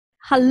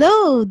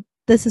Hello,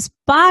 this is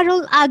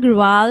Parul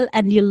Agrawal,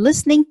 and you're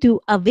listening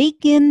to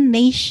Awaken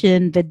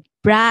Nation with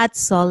Brad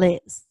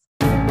Solis.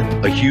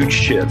 A huge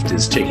shift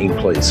is taking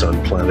place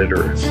on planet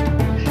Earth.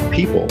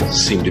 People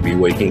seem to be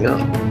waking up.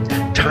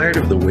 Tired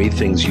of the way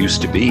things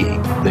used to be,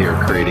 they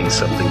are creating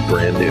something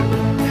brand new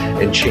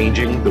and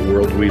changing the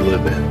world we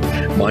live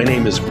in. My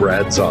name is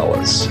Brad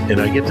Solis,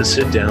 and I get to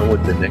sit down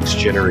with the next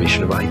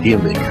generation of idea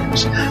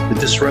makers, the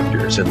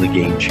disruptors, and the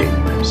game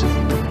changers.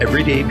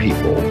 Everyday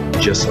people,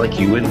 just like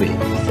you and me,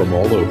 from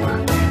all over,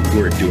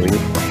 who are doing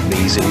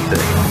amazing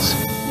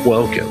things.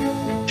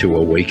 Welcome to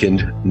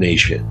Awakened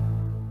Nation.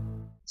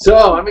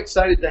 So I'm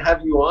excited to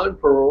have you on,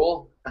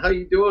 Parul. How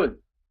you doing?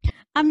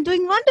 I'm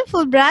doing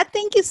wonderful, Brad.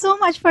 Thank you so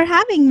much for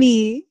having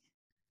me.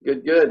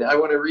 Good. I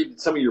want to read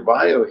some of your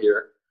bio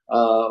here.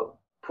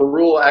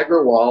 Parul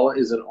Agrawal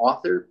is an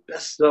author,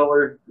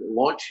 bestseller,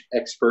 launch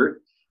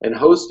expert, and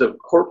host of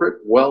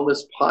Corporate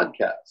Wellness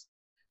Podcast.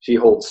 She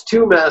holds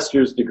 2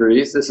 master's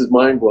degrees. This is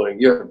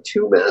mind-blowing. You have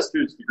 2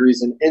 master's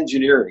degrees in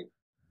engineering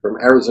from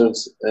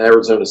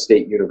Arizona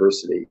State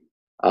University.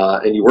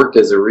 And you worked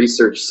as a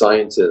research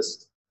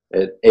scientist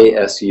at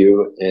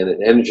ASU and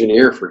an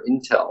engineer for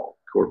Intel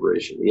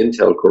Corporation, the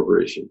Intel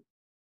Corporation.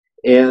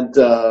 And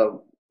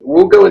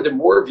we'll go into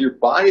more of your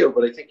bio,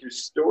 but I think your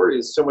story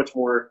is so much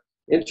more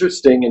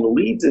interesting and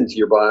leads into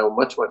your bio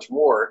much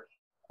more.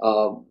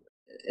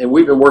 And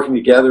we've been working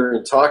together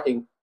and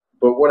talking.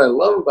 But what I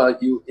love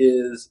about you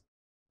is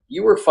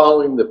you were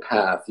following the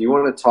path. You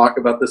want to talk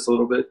about this a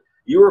little bit?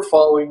 You were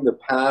following the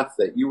path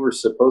that you were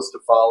supposed to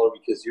follow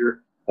because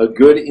you're a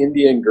good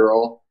Indian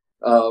girl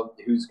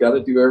who's got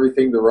to do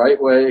everything the right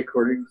way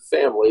according to the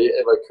family.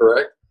 Am I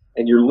correct?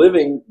 And you're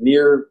living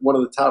near one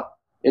of the top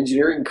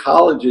engineering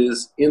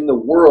colleges in the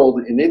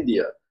world in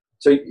India.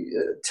 So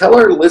tell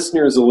our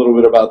listeners a little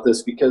bit about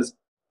this, because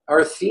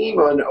our theme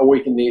on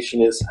Awaken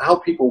Nation is how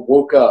people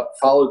woke up,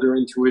 followed their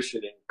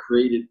intuition, and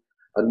created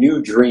a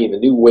new dream, a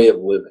new way of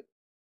living.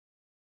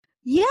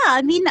 Yeah,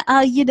 I mean,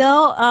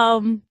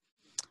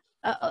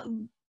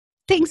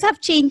 things have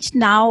changed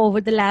now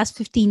over the last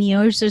 15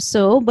 years or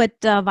so. But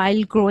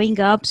while growing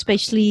up,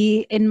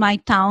 especially in my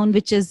town,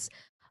 which is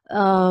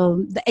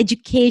the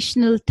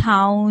educational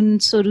town,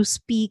 so to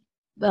speak,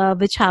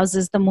 which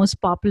houses the most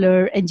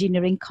popular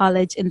engineering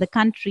college in the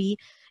country,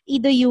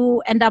 either you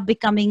end up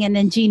becoming an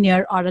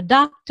engineer or a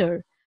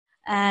doctor.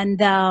 And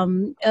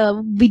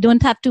we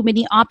don't have too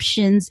many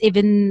options.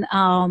 Even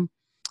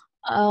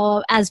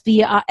as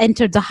we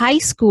enter the high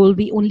school,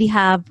 we only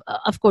have,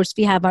 of course,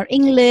 we have our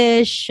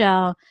English,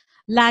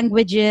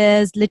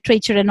 languages,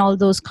 literature, and all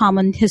those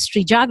common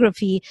history,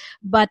 geography.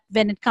 But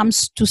when it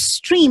comes to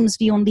streams,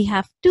 we only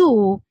have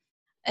 2.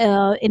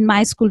 In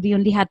my school, we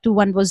only had 2.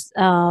 One was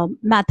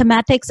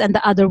mathematics, and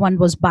the other one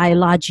was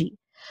biology.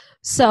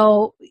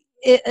 So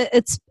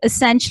it's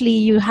essentially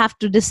you have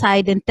to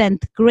decide in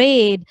 10th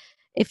grade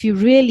if you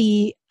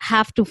really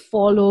have to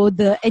follow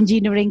the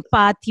engineering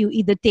path. You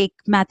either take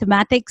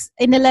mathematics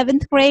in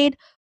 11th grade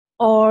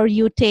or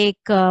you take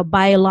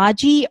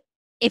biology.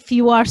 If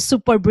you are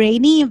super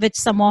brainy, which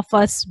some of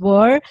us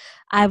were,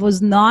 I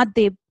was not.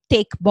 They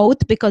take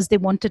both because they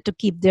wanted to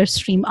keep their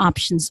stream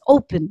options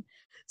open.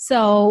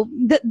 So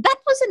that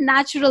was a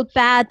natural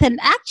path. And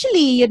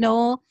actually, it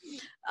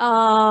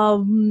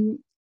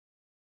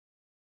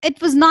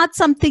was not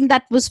something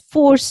that was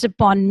forced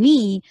upon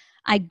me.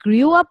 I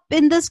grew up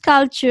in this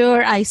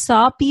culture. I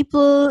saw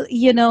people,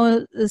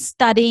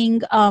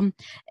 studying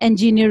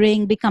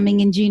engineering,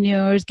 becoming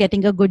engineers,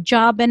 getting a good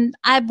job. And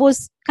I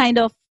was kind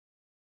of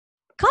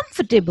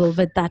comfortable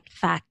with that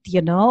fact,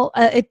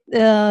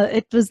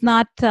 It was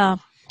not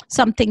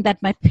something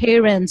that my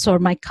parents or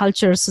my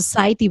culture or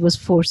society was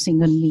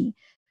forcing on me.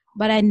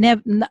 But I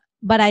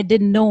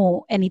didn't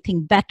know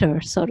anything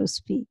better, so to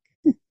speak.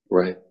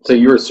 Right. So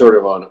you were sort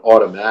of on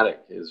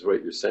automatic, is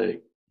what you're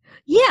saying.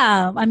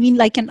 Yeah, I mean,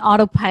 like an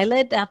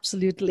autopilot,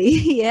 absolutely.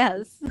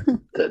 Yes.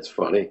 That's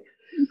funny.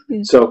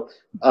 So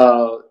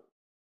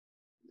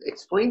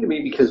explain to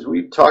me, because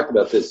we've talked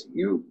about this,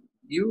 you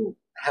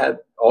had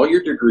all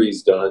your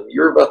degrees done,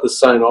 you're about to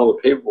sign all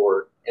the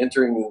paperwork,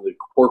 entering the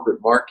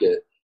corporate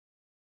market,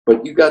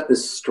 but you got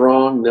this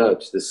strong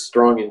nudge, this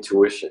strong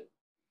intuition.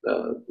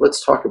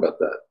 Let's talk about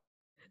that.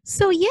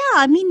 So, yeah,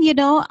 I mean,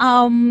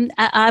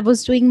 I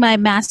was doing my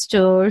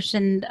master's,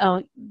 and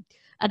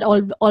I'd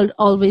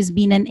always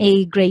been an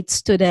A grade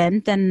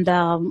student and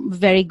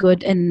very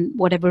good in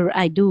whatever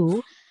I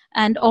do.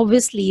 And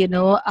obviously,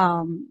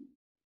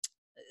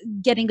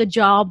 getting a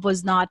job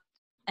was not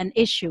an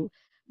issue.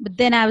 But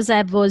then I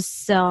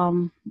was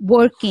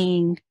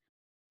working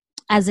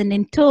as an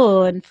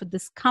intern for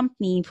this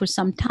company for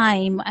some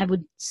time. I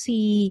would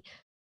see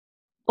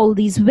all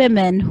these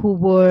women who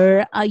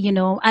were,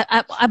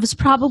 I was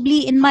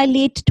probably in my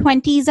late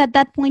 20s at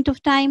that point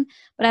of time,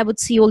 but I would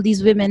see all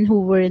these women who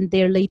were in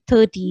their late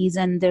 30s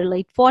and their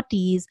late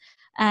 40s,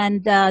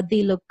 and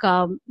they look,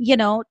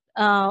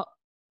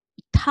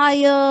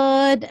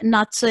 tired,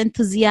 not so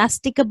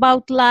enthusiastic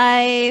about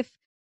life,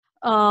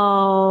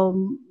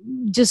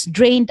 just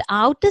drained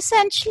out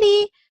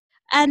essentially.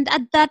 And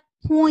at that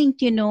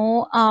point,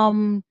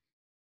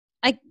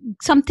 I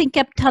something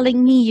kept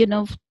telling me,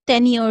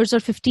 10 years or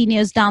 15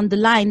 years down the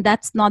line,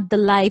 that's not the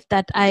life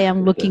that I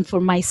am looking for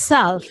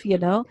myself.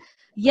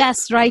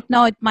 Yes, right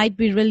now it might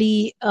be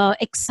really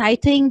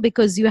exciting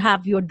because you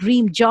have your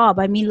dream job.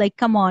 I mean, like,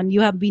 come on,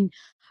 you have been,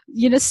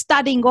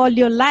 studying all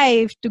your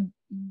life to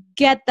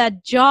get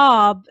that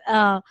job,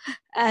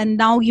 and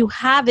now you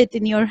have it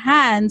in your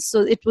hands.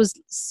 So it was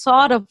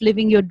sort of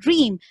living your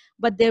dream.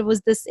 But there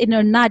was this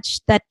inner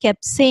nudge that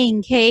kept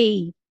saying,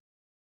 hey,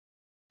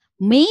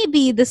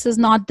 maybe this is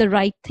not the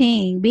right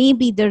thing.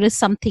 Maybe there is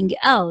something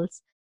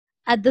else.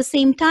 At the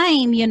same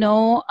time,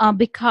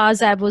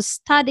 because I was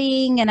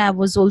studying and I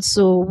was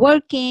also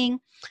working,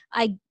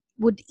 I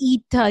would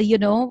eat,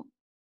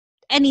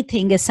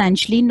 anything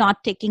essentially,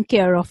 not taking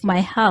care of my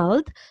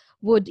health,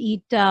 would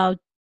eat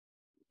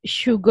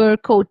sugar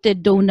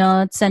coated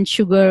donuts and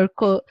in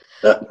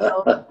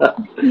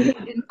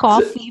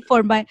coffee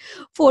for my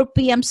 4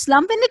 p.m.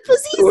 slump. And it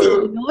was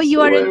easy.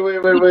 You are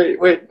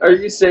wait. Are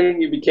you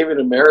saying you became an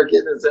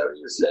American? Is that what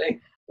you're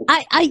saying?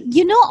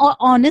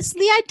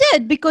 Honestly, I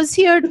did, because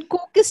here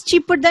Coke is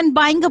cheaper than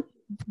buying a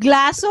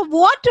glass of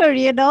water,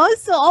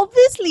 so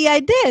obviously I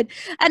did.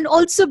 And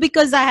also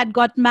because I had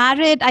got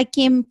married, I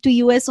came to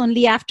US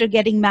only after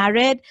getting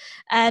married.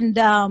 And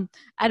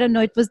I don't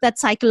know, it was that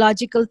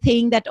psychological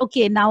thing that,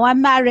 okay, now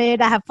I'm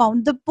married, I have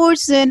found the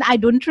person, I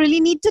don't really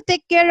need to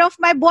take care of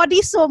my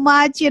body so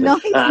much, it's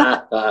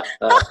not,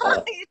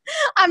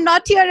 I'm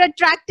not here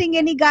attracting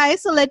any guy,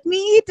 so let me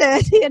eat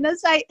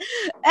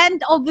it.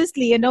 And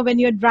obviously, when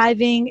you're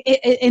driving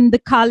in the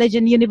college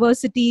and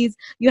universities,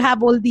 you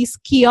have all these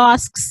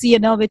kiosks,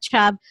 which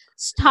have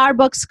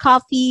Starbucks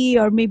coffee,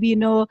 or maybe,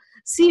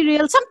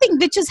 cereal, something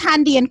which is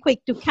handy and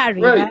quick to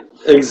carry. Right?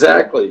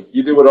 Exactly.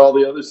 You do what all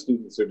the other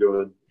students are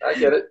doing. I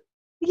get it.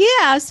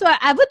 Yeah, so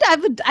I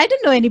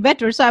don't know any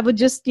better. So I would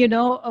just,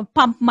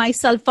 pump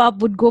myself up,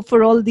 would go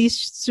for all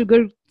these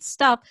sugar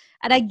stuff,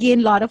 and I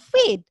gained a lot of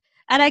weight.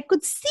 And I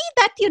could see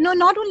that,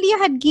 not only I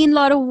had gained a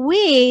lot of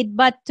weight,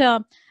 but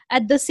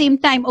at the same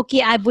time,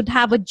 okay, I would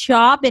have a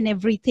job and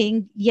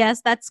everything.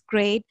 Yes, that's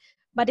great.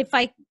 But if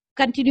I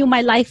continue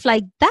my life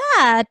like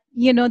that,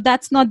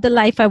 that's not the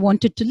life I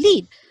wanted to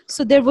lead.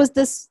 So there was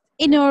this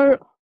inner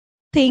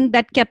thing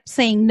that kept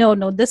saying,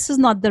 no, this is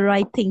not the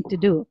right thing to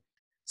do.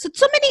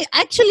 So many,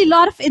 actually, a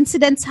lot of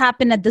incidents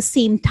happened at the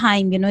same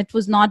time. It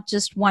was not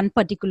just one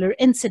particular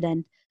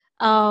incident.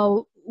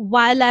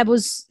 While I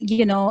was,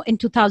 in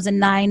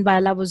 2009,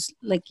 while I was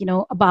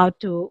about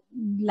to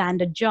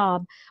land a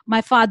job,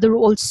 my father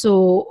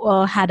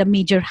also had a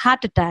major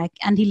heart attack,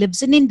 and he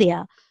lives in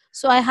India.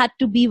 So I had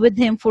to be with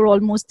him for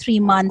almost 3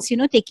 months,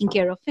 taking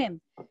care of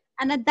him.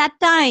 And at that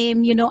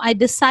time, I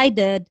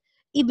decided,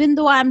 even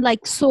though I'm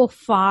so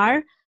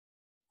far,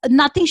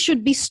 nothing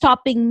should be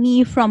stopping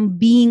me from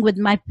being with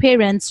my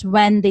parents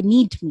when they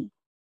need me.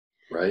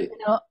 Right.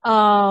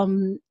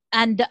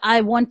 And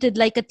I wanted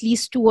at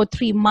least 2 or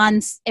 3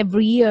 months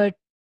every year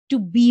to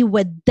be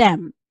with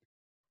them.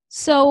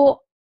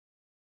 So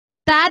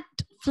that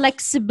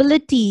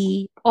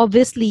flexibility,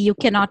 obviously, you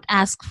cannot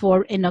ask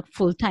for in a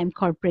full-time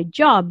corporate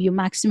job.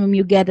 Maximum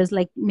you get is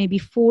maybe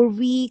 4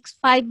 weeks,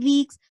 5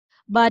 weeks.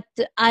 But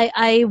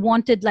I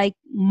wanted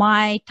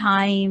my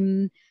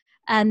time.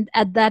 And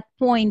at that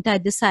point, I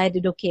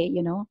decided, okay,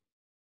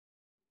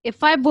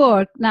 if I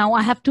work now,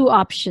 I have 2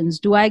 options.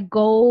 Do I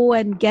go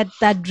and get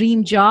that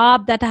dream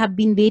job that I have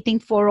been waiting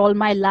for all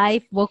my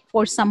life, work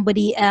for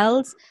somebody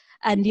else,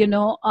 and,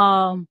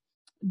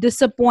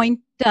 disappoint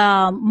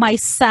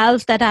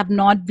myself that I've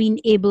not been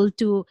able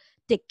to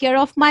take care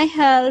of my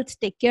health,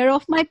 take care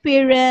of my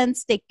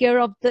parents, take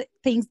care of the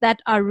things that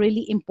are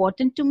really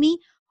important to me,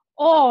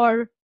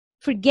 or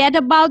forget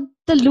about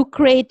the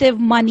lucrative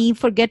money,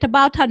 forget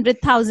about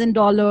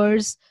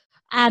 $100,000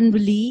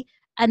 annually,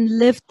 and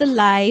live the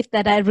life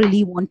that I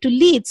really want to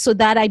lead, so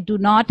that I do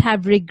not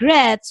have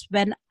regrets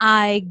when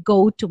I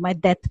go to my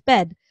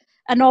deathbed.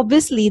 And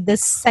obviously, the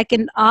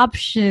second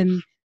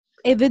option,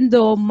 even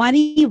though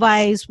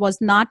money-wise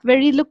was not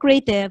very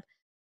lucrative,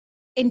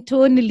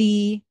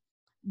 internally,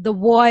 the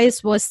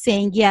voice was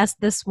saying, yes,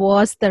 this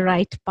was the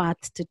right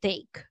path to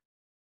take.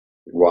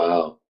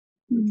 Wow.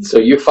 So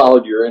you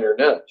followed your inner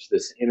nudge,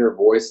 this inner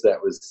voice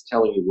that was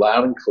telling you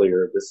loud and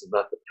clear, this is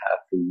not the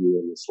path for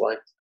you in this life.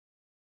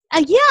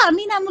 Yeah, I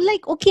mean, I'm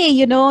okay,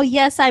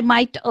 yes, I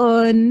might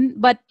earn,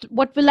 but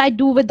what will I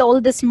do with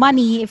all this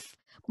money if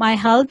my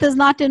health is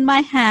not in my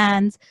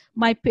hands?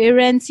 My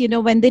parents,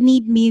 when they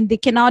need me, they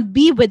cannot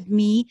be with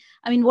me.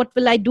 I mean, what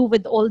will I do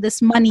with all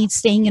this money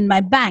staying in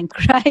my bank,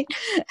 right?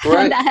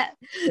 Right.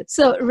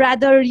 So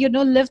rather,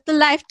 live the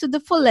life to the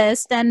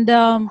fullest and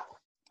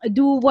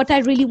do what I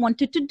really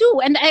wanted to do.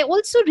 And I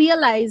also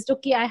realized,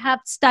 okay, I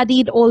have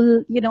studied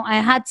I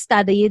had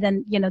studied,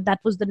 and, that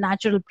was the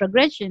natural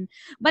progression.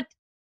 But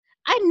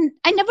I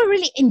never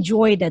really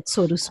enjoyed it,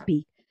 so to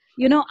speak.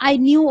 I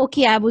knew,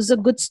 okay, I was a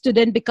good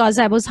student because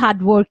I was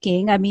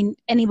hardworking. I mean,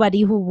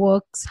 anybody who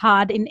works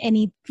hard in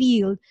any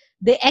field,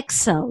 they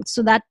excel.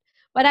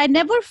 But I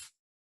never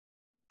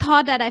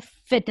thought that I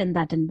fit in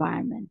that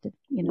environment, if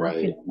you know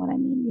Right. what I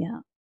mean. Yeah.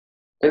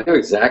 I know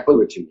exactly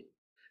what you mean.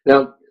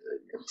 Now,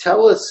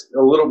 tell us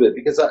a little bit,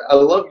 because I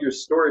love your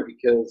story,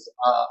 because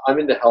I'm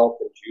into health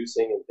and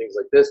juicing and things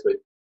like this, but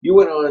you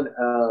went on,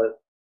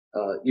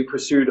 you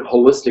pursued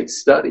holistic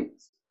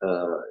studies.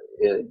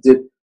 Did,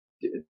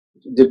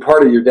 did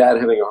part of your dad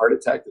having a heart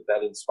attack, did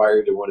that inspire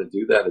you to want to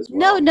do that as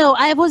No, well? no,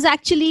 I was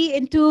actually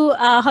into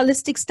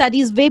holistic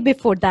studies way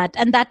before that.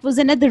 And that was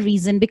another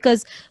reason,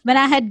 because when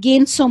I had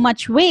gained so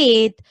much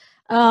weight,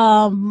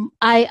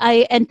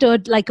 I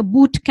entered like a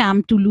boot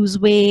camp to lose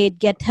weight,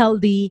 get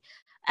healthy.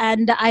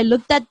 And I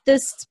looked at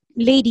this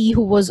lady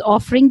who was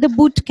offering the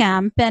boot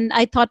camp, and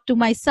I thought to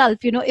myself,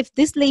 if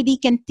this lady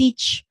can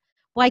teach,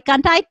 why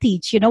can't I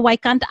teach? Why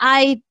can't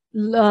I,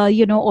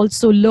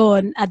 also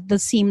learn at the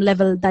same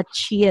level that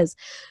she is?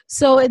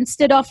 So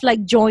instead of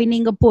like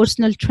joining a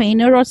personal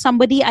trainer or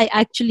somebody, I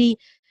actually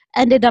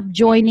ended up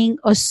joining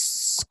a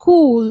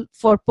school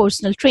for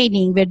personal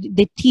training where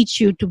they teach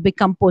you to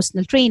become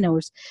personal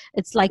trainers.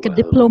 It's like a Wow.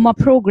 diploma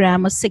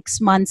program, a 6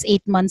 months,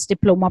 8 months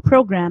diploma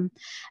program.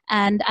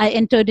 And I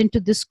entered into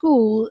the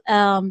school.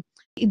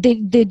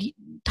 They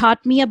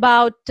taught me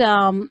about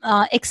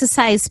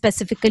exercise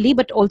specifically,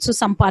 but also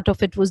some part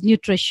of it was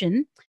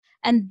nutrition.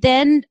 And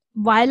then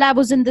while I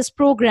was in this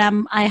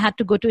program, I had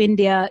to go to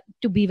India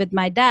to be with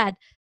my dad.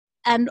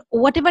 And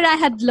whatever I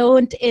had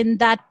learned in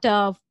that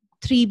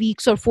 3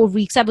 weeks or 4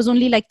 weeks, I was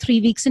only like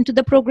 3 weeks into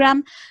the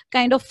program,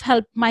 kind of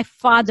helped my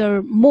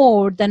father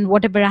more than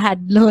whatever I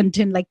had learned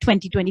in like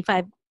 20,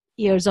 25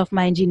 years of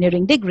my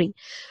engineering degree.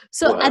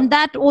 So, Wow. and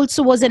that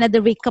also was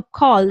another wake up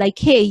call, like,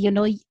 hey,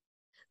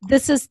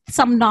 this is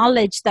some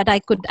knowledge that I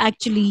could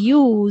actually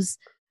use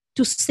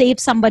to save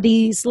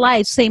somebody's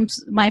life, save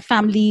my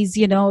family's,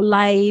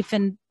 life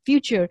and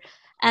future.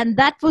 And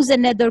that was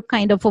another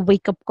kind of a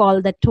wake up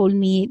call that told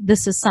me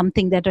this is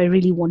something that I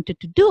really wanted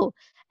to do.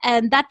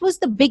 And that was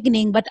the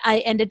beginning, but I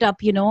ended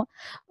up,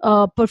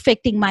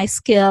 perfecting my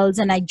skills,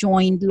 and I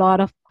joined a lot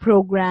of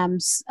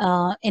programs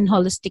in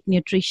holistic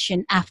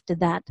nutrition after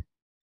that.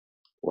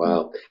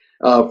 Wow.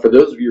 For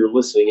those of you who are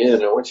listening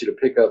in, I want you to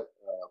pick up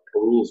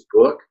Parul's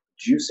book,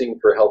 Juicing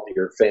for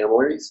Healthier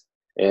Families.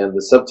 And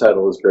the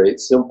subtitle is great: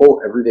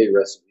 Simple, Everyday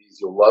Recipes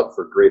You'll Love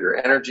for Greater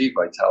Energy,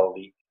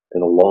 Vitality,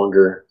 and a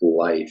Longer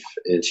Life.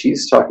 And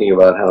she's talking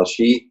about how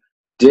she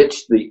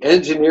ditched the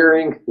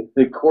engineering,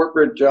 the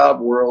corporate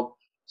job world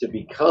to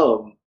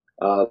become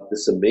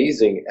this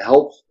amazing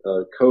health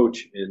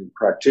coach and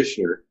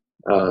practitioner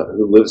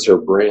who lives her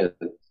brand.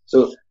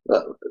 So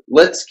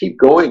let's keep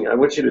going. I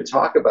want you to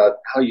talk about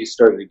how you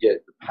started to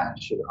get the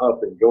passion up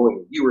and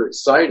going. You were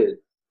excited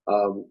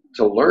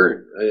to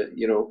learn.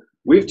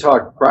 We've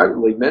talked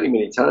privately many,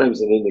 many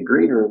times, and in the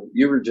green room,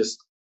 you were just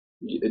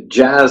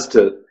jazzed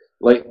to,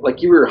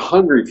 like you were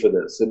hungry for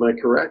this. Am I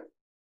correct?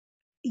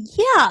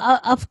 Yeah,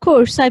 of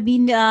course. I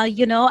mean,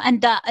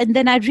 and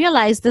then I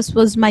realized this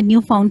was my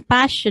newfound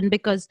passion,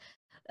 because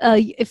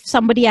if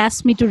somebody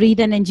asked me to read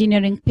an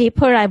engineering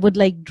paper, I would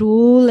like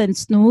drool and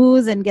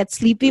snooze and get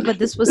sleepy. But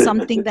this was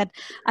something that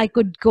I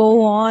could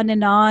go on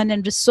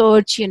and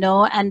research,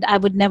 and I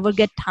would never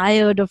get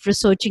tired of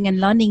researching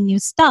and learning new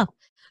stuff.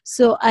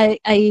 So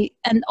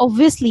and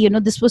obviously,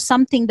 this was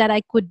something that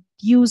I could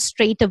use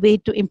straight away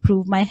to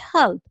improve my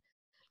health.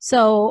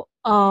 So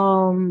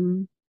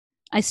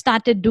I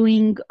started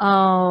doing,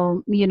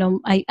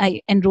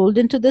 I enrolled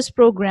into this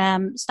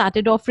program,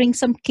 started offering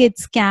some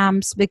kids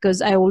camps,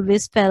 because I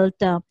always felt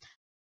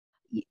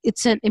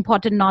it's an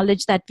important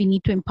knowledge that we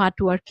need to impart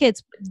to our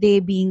kids, they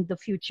being the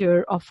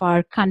future of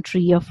our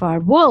country, of our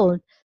world.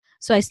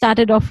 So I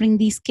started offering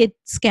these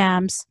kids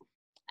camps.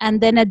 And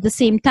then at the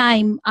same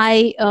time,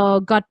 I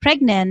got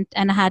pregnant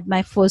and had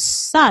my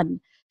first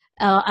son.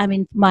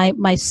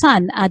 My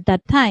son at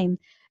that time.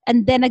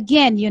 And then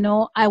again,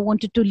 I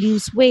wanted to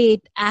lose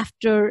weight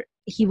after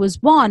he was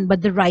born,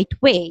 but the right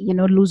way,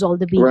 lose all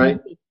the baby Right.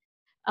 weight.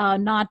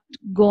 Not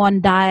go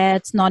on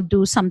diets, not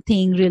do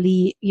something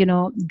really,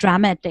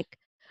 dramatic.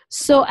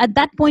 So at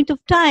that point of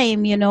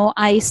time,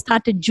 I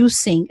started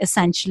juicing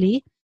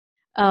essentially.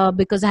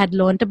 Because I had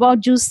learned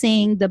about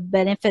juicing, the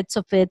benefits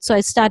of it. So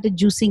I started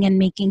juicing and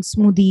making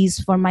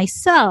smoothies for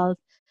myself,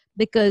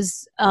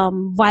 because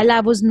while I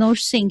was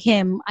nursing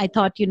him, I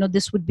thought,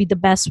 this would be the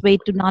best way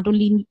to not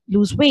only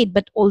lose weight,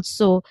 but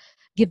also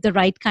give the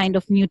right kind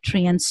of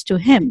nutrients to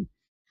him.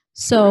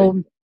 So,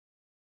 Right.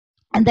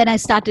 and then I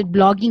started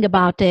blogging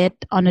about it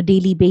on a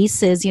daily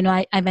basis.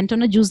 I went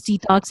on a juice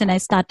detox and I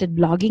started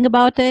blogging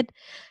about it.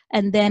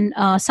 And then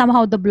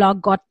somehow the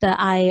blog got the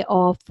eye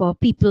of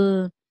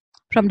people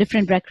from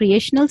different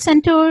recreational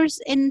centers.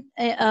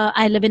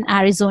 I live in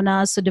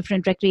Arizona, so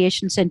different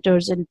recreation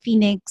centers in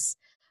Phoenix,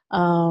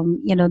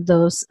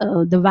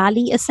 the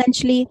valley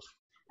essentially.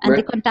 And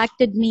they Right.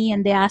 contacted me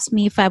and they asked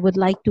me if I would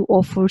like to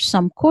offer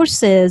some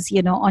courses,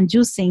 on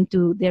juicing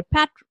to their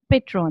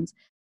patrons.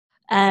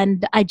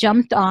 And I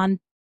jumped on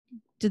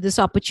to this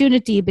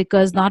opportunity,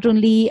 because not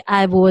only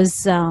I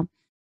was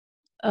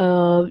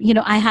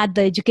I had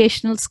the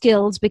educational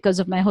skills because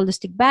of my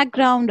holistic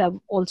background. I've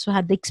also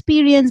had the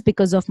experience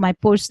because of my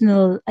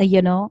personal,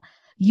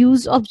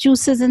 use of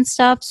juices and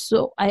stuff.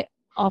 So I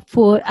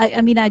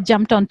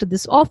jumped onto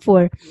this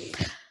offer.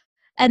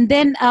 And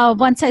then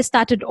once I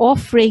started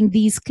offering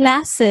these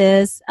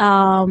classes,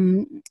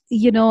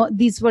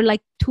 these were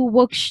like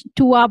 2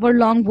 hour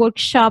long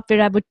workshop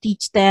where I would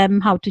teach them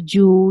how to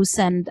juice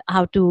and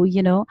how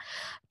to,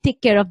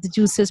 take care of the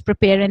juices,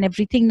 prepare and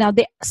everything. Now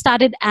they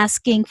started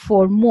asking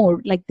for more,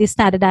 like they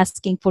started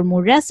asking for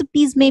more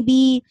recipes,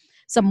 maybe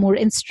some more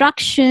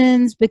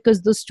instructions,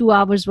 because those 2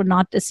 hours were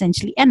not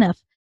essentially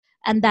enough.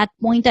 And that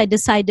point, I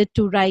decided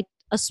to write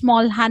a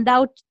small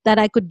handout that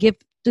I could give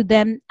to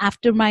them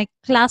after my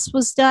class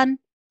was done.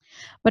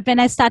 But when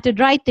I started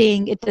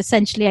writing,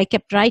 I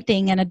kept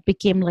writing and it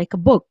became like a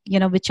book,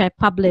 which I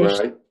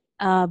published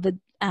with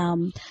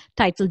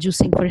title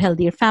Juicing for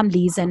Healthier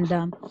Families.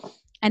 And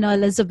I know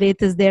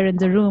Elizabeth is there in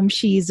the room.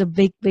 She's a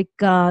big,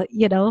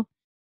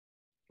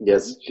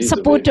 yes, she's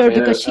supporter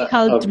because she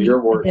helped me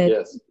your work. with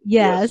it.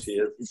 Yes,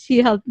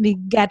 she helped me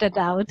get it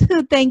out.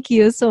 Thank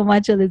you so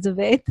much,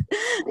 Elizabeth.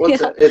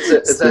 Well,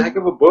 it's a heck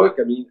of a book.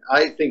 I mean,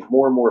 I think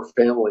more and more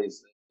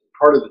families,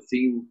 part of the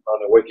theme on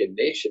Awakened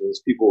Nation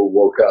is people who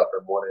woke up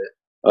and wanted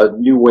a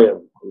new way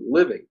of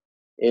living.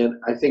 And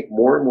I think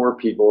more and more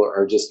people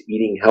are just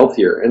eating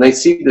healthier. And I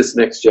see this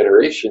next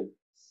generation.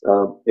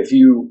 If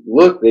you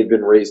look, they've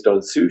been raised on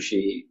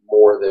sushi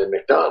more than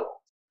McDonald's.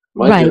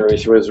 My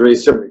generation was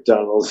raised on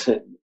McDonald's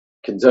and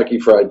Kentucky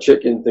Fried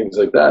Chicken, things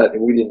like that,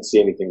 and we didn't see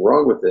anything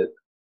wrong with it.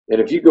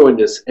 And if you go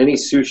into any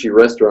sushi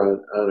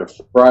restaurant on a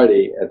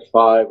Friday at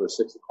 5 or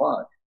 6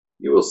 o'clock,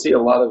 you will see a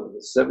lot of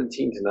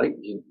 17 to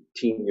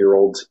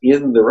 19-year-olds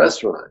in the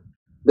restaurant.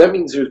 That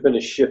means there's been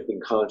a shift in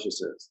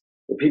consciousness.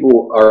 And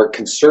people are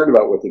concerned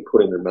about what they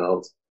put in their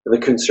mouths, and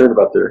they're concerned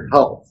about their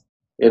health.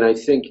 And I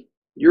think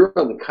you're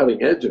on the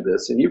cutting edge of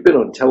this, and you've been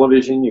on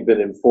television, you've been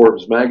in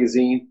Forbes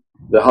magazine,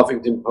 the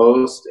Huffington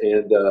Post,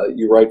 and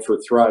you write for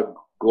Thrive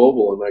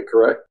Global, am I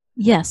correct?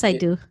 Yes, I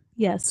do.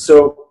 Yes.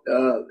 So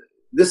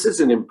this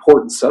is an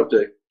important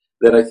subject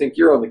that I think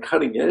you're on the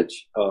cutting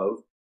edge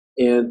of.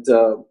 And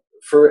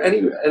for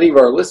any of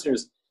our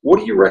listeners, what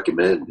do you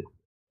recommend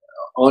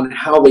on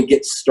how they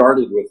get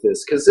started with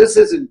this? Because this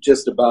isn't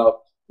just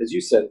about, as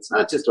you said, it's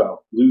not just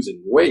about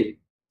losing weight.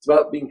 It's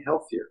about being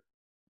healthier.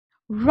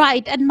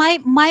 Right. And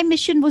my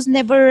mission was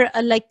never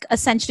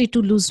essentially to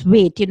lose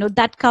weight.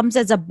 That comes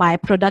as a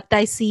byproduct.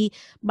 I see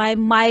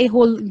my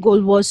whole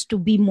goal was to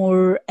be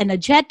more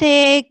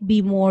energetic,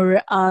 be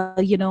more,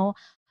 available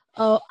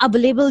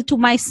to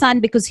my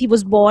son because he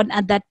was born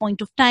at that point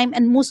of time.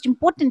 And most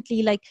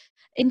importantly,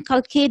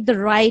 inculcate the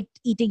right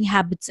eating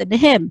habits in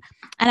him.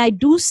 And I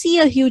do see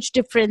a huge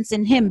difference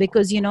in him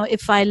because,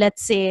 if I,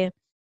 let's say,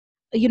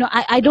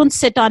 I don't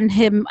sit on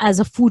him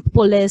as a food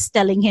police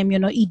telling him,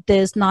 eat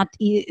this, not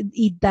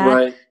eat that.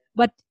 Right.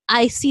 But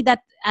I see that,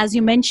 as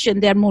you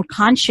mentioned, they're more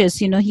conscious.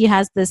 He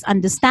has this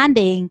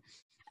understanding.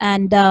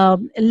 And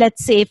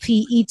let's say if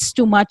he eats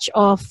too much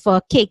of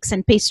cakes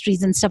and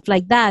pastries and stuff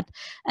like that,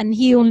 and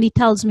he only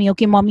tells me,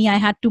 okay, mommy, I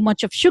had too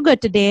much of sugar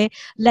today.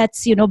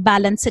 Let's,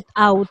 balance it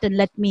out and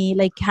let me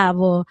have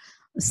a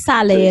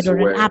salad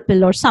or an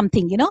apple or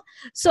something,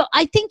 So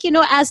I think,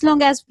 as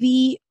long as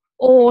we,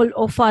 all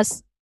of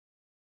us,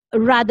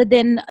 rather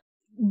than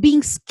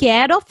being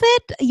scared of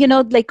it,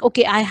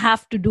 okay, I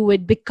have to do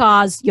it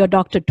because your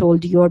doctor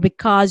told you or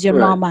because your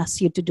mom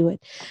asked you to do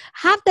it.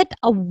 Have that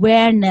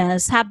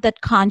awareness, have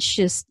that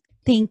conscious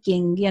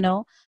thinking,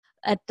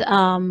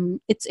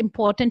 it's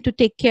important to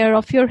take care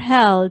of your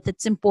health.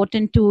 It's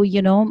important to,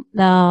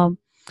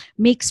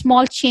 make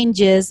small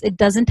changes. It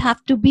doesn't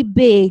have to be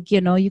big,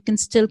 you can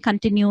still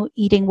continue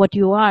eating what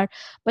you are.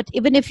 But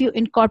even if you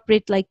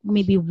incorporate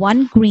maybe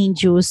one green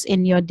juice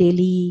in your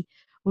daily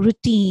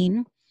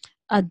routine,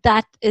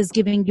 that is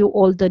giving you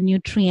all the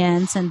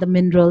nutrients and the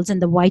minerals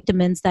and the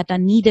vitamins that are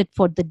needed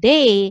for the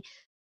day.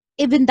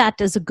 Even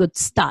that is a good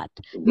start.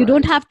 Right. You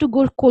don't have to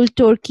go cold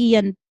turkey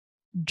and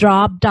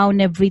drop down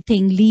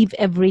everything, leave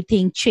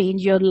everything,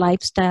 change your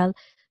lifestyle.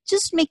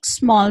 Just make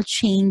small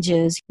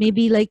changes.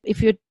 Maybe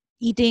if you're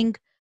eating,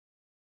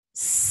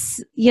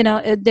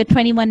 the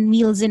 21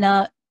 meals in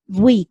a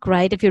week,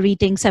 right? If you're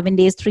eating 7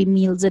 days, 3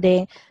 meals a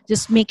day,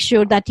 just make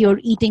sure that you're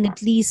eating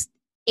at least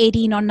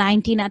 18 or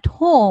 19 at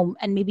home,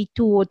 and maybe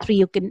 2 or 3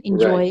 you can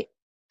enjoy,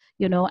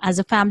 as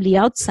a family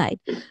outside.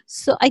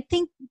 So I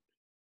think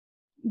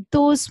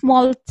those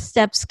small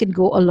steps can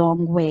go a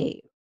long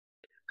way.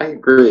 I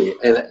agree.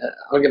 And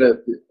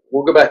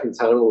we'll go back in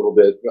time a little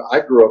bit. I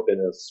grew up in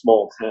a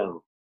small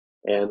town,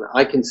 and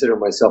I consider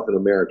myself an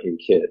American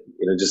kid,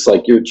 just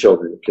like your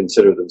children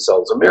consider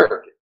themselves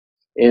American.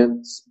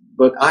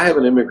 But I have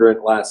an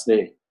immigrant last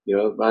name.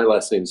 My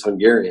last name is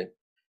Hungarian.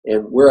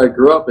 And where I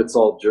grew up, it's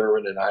all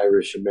German and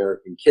Irish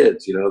American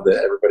kids,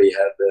 that everybody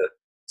had the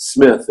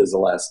Smith as a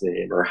last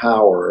name or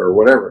Hauer or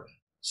whatever.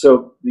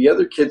 So the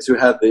other kids who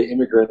had the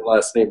immigrant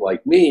last name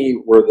like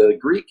me were the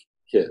Greek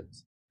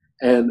kids.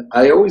 And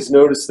I always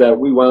noticed that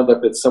we wound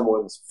up at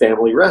someone's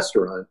family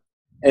restaurant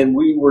and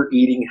we were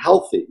eating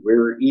healthy. We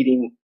were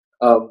eating,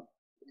 we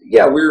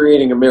were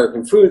eating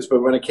American foods,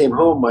 but when I came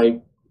home, my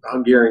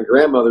Hungarian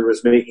grandmother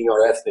was making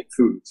our ethnic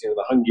foods.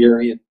 The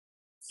Hungarian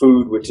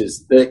food, which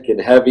is thick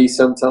and heavy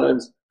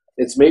sometimes.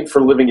 It's made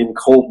for living in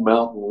cold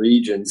mountain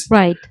regions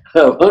Right.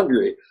 of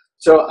Hungary.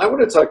 So I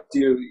want to talk to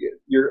you.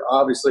 You're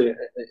obviously an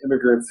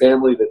immigrant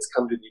family that's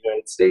come to the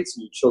United States,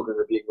 and your children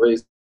are being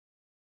raised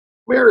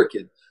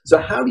American. So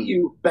how do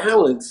you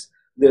balance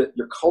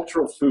your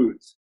cultural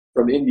foods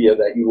from India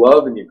that you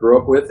love and you grew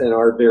up with and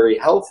are very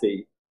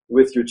healthy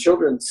with your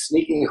children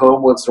sneaking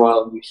home once in a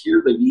while and you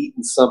hear they've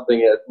eaten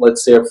something at,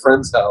 let's say, a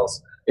friend's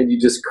house, and you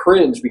just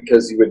cringe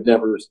because you would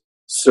never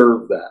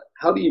serve that?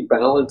 How do you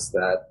balance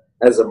that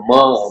as a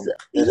mom?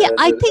 Yeah,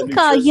 I think,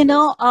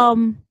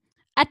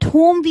 at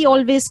home we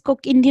always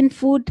cook Indian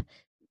food.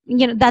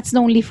 That's the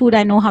only food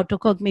I know how to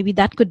cook. Maybe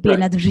that could be Right.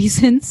 another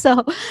reason.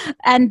 So,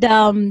 and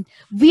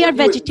we are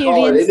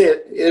vegetarians.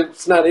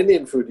 It's not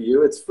Indian food to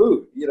you. It's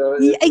food.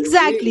 Yeah,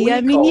 exactly. We I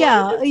mean, call it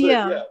yeah, Indian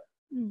food, yeah.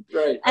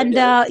 Right. And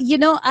I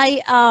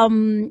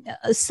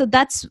so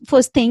that's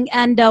first thing.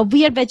 And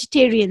we are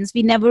vegetarians.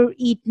 We never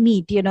eat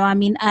meat. I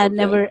mean, I Okay.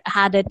 never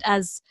had it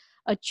as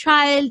a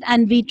child,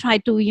 and we try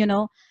to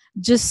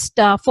just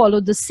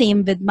follow the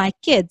same with my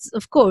kids.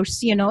 Of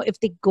course, if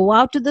they go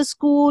out to the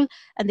school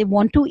and they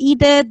want to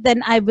eat it,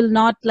 then I will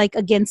not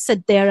again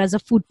sit there as a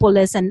food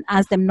police and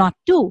ask them not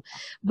to.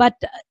 But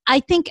I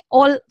think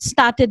all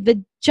started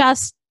with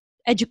just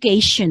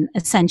education,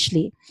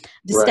 essentially.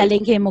 Just Right.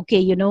 telling him,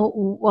 okay,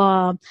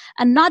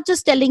 and not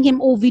just telling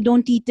him, oh, we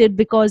don't eat it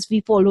because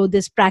we follow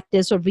this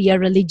practice or we are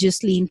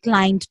religiously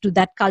inclined to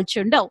that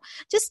culture. No,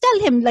 just tell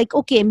him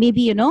okay,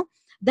 maybe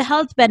the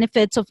health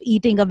benefits of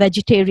eating a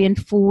vegetarian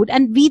food.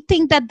 And we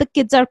think that the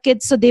kids are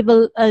kids, so they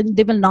will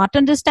not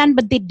understand,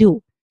 but they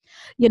do.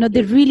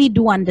 They really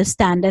do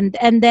understand.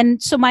 And then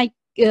so my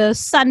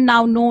son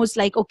now knows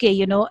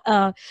okay,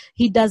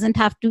 he doesn't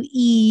have to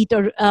eat,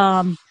 or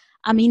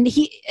I mean,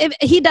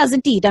 he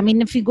doesn't eat. I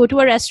mean, if you go to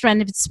a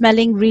restaurant, if it's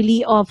smelling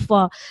really of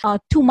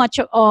too much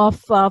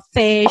of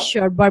fish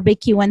or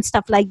barbecue and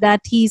stuff like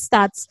that, he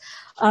starts.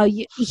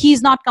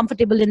 He's not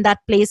comfortable in that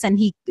place, and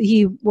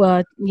he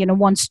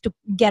wants to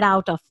get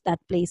out of that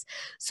place.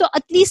 So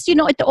at least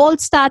it all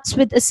starts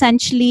with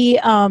essentially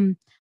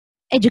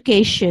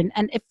education.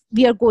 And if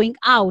we are going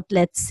out,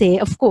 let's say,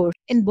 of course,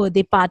 in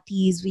birthday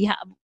parties, we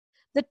have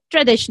the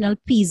traditional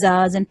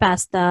pizzas and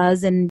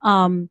pastas and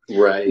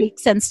Right.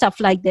 cakes and stuff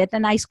like that,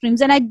 and ice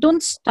creams. And I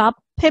don't stop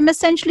him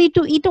essentially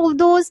to eat all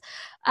those.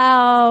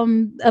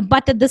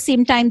 But at the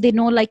same time, they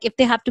know if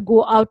they have to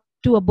go out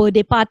to a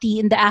birthday party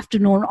in the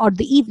afternoon or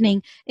the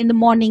evening, in the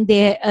morning,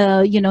 they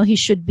he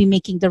should be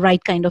making the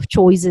right kind of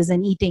choices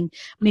and eating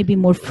maybe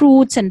more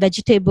fruits and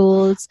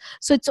vegetables.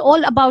 So it's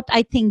all about,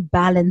 I think,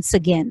 balance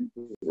again.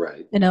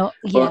 Right. Yeah.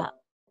 Well,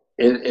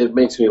 it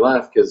makes me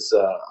laugh because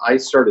I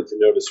started to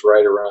notice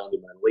right around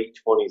in my late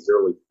 20s,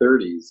 early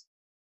 30s,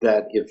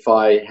 that if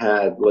I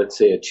had, let's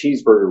say, a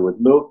cheeseburger with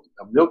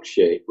a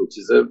milkshake, which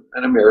is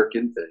an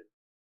American thing,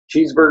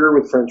 cheeseburger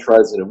with French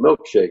fries and a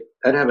milkshake,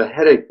 I'd have a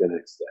headache the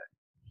next day.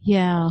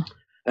 Yeah.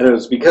 And it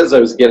was because I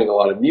was getting a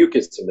lot of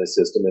mucus in my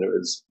system, and it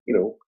was,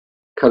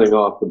 cutting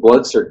off the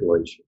blood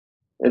circulation.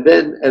 And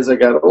then as I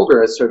got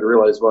older, I started to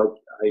realize, well,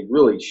 I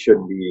really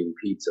shouldn't be eating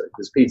pizza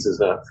because pizza is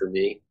not for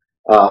me.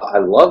 I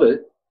love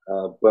it,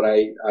 but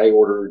I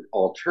ordered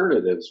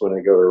alternatives when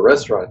I go to a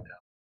restaurant now.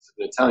 It's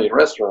an Italian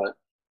restaurant,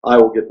 I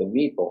will get the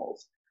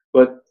meatballs.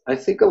 But I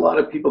think a lot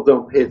of people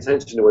don't pay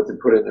attention to what they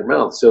put in their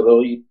mouth. So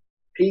they'll eat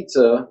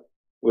pizza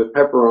with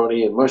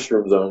pepperoni and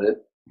mushrooms on it,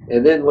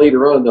 and then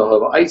later on they'll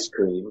have ice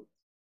cream,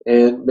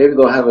 and maybe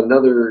they'll have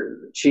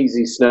another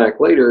cheesy snack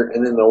later,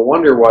 and then they'll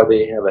wonder why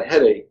they have a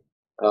headache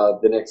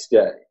the next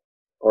day,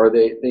 or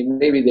they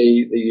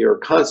are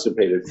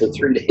constipated for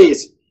 3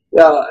 days,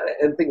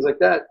 and things like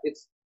that.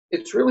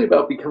 It's really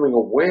about becoming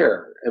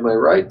aware. Am I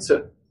right?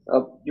 So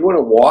you want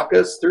to walk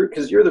us through,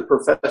 because you're the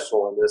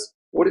professional on this.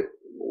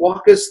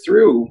 Walk us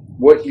through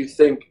what you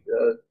think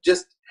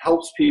just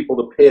helps people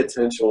to pay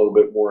attention a little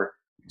bit more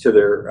to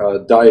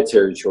their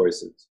dietary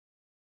choices.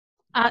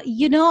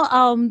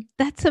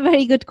 That's a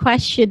very good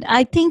question.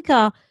 I think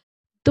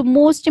the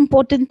most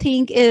important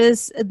thing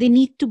is they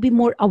need to be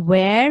more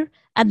aware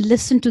and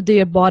listen to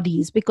their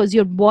bodies, because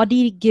your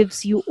body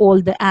gives you all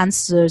the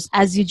answers.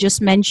 As you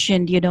just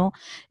mentioned,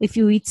 if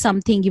you eat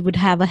something, you would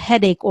have a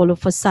headache all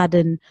of a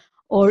sudden,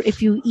 or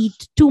if you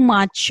eat too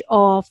much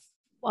of,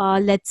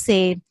 let's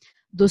say,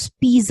 those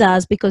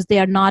pizzas, because they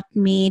are not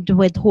made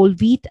with whole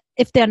wheat.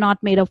 If they're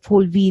not made of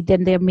whole wheat,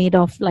 then they're made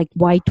of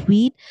white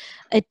wheat.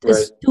 It Right.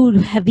 is too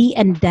heavy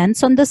and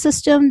dense on the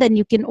system. Then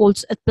you can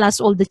also, plus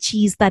all the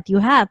cheese that you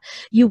have,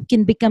 you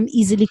can become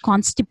easily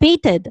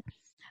constipated,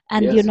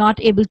 and Yes. you're not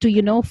able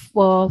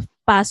to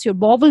pass your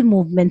bowel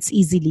movements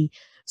easily.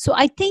 So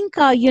I think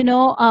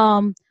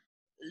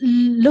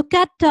look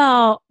at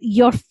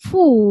your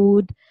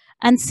food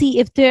and see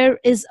if there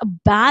is a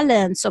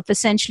balance of,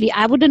 essentially,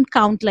 I wouldn't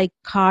count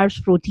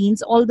carbs,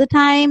 proteins all the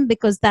time,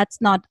 because that's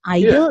not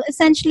ideal,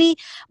 essentially.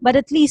 But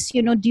at least,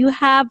 do you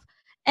have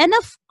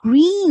enough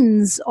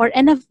greens or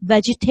enough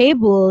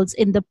vegetables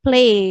in the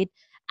plate,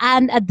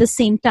 and at the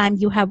same time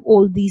you have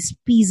all these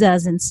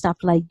pizzas and stuff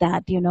like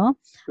that, I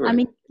Right.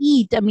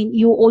 mean,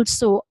 you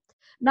also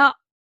now,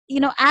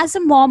 as a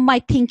mom, my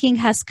thinking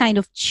has kind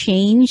of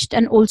changed,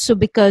 and also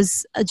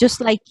because just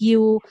like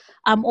you,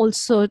 I'm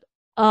also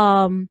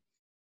um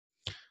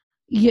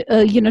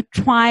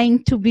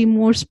trying to be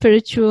more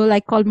spiritual. I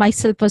call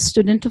myself a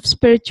student of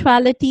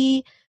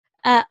spirituality.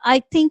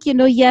 I think,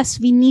 yes,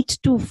 we need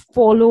to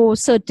follow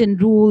certain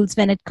rules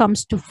when it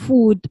comes to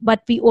food,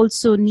 but we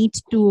also need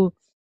to,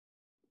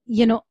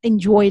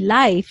 enjoy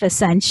life,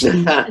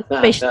 essentially,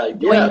 especially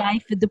enjoy Yeah,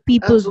 life with the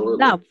people we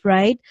absolutely. love,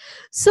 right?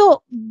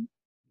 So,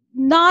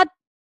 not,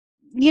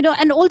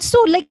 and also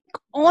like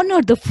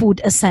honor the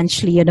food,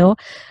 essentially,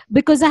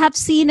 because I have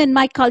seen in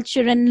my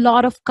culture and a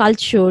lot of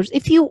cultures,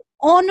 if you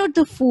honor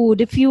the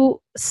food, if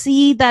you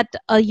see that,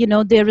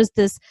 there is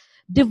this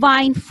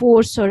divine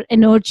force or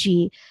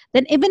energy,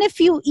 then even if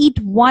you eat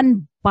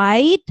one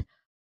bite,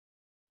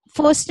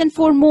 first and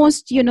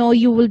foremost,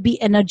 you will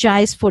be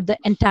energized for the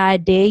entire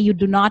day. You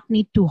do not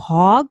need to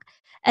hog.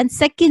 And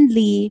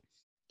secondly,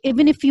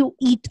 even if you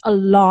eat a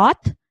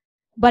lot,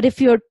 but if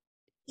you're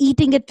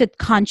eating it with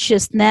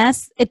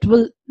consciousness, it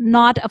will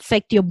not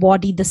affect your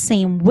body the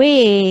same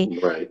way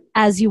Right.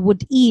 as you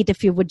would eat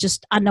if you were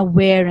just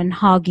unaware and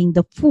hogging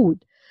the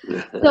food.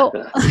 So,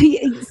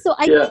 so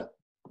I Yeah. think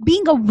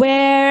being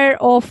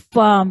aware of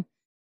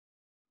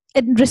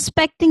and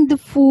respecting the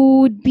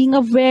food, being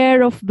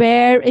aware of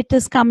where it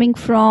is coming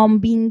from,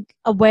 being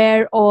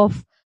aware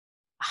of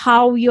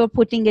how you're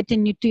putting it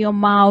into your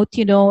mouth.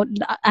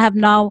 I have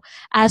now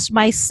asked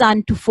my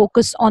son to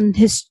focus on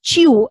his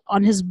chew,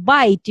 on his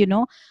bite,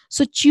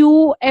 so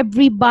chew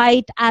every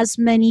bite as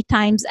many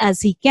times as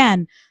he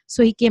can.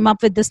 So he came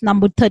up with this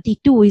number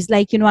 32. He's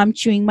like, I'm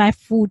chewing my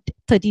food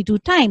 32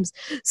 times.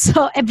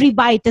 So every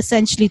bite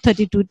essentially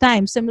 32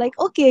 times. So I'm like,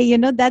 okay,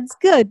 that's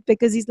good,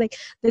 because he's like,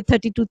 the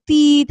 32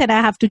 teeth and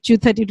I have to chew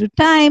 32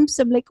 times.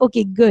 So I'm like,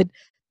 okay, good.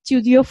 Chew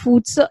your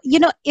food. So,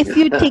 if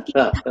you're taking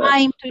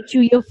time to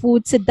chew your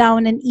food, sit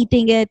down and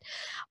eating it,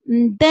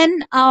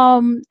 then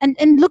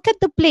and look at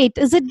the plate.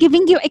 Is it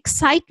giving you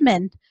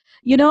excitement,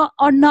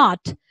 or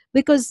not?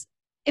 Because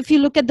if you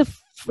look at the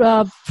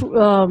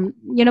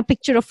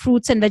picture of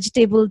fruits and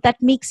vegetables, that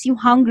makes you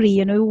hungry.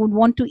 You would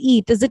want to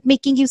eat. Is it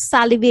making you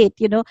salivate?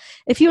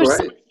 If you're Right.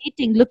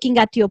 salivating, looking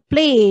at your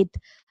plate,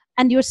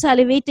 and you're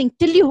salivating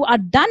till you are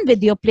done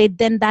with your plate,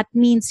 then that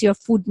means your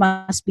food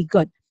must be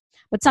good.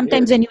 But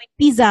sometimes Yeah. when you eat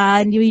pizza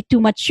and you eat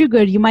too much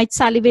sugar, you might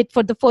salivate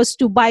for the first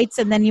 2 bites,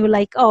 and then you're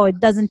like, oh, it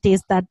doesn't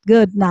taste that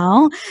good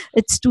now.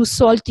 It's too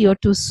salty or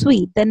too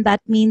sweet. Then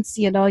that means,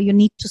 you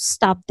need to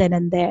stop then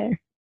and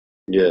there.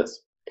 Yes.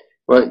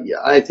 Well,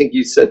 yeah, I think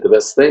you said the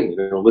best thing.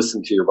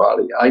 Listen to your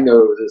body. I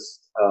know this.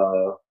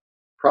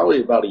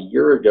 Probably about a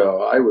year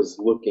ago, I was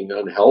looking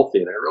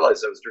unhealthy, and I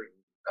realized I was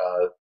drinking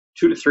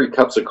 2 to 3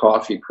 cups of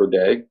coffee per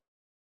day,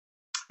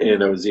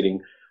 and I was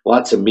eating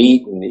lots of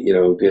meat, and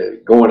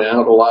going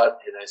out a lot.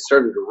 And I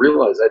started to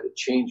realize I had to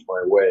change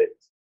my ways.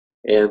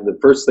 And the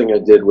first thing I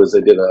did was I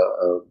did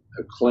a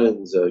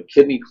cleanse, a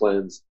kidney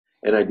cleanse,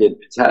 and I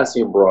did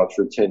potassium broth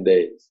for 10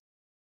 days.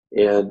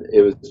 And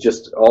it was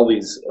just all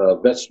these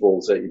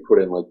vegetables that you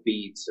put in, like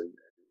beets and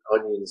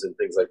onions and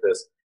things like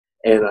this.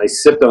 And I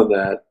sipped on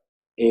that,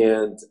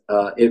 and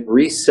it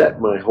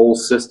reset my whole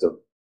system.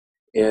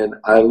 And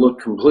I look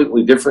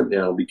completely different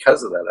now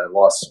because of that. I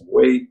lost some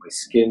weight, my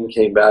skin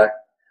came back,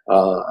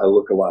 I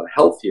look a lot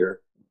healthier.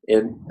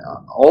 And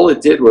all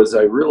it did was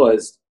I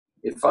realized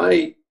if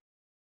I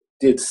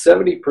did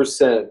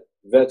 70%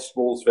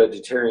 vegetables,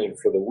 vegetarian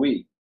for the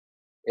week,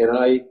 and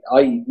I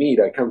eat meat.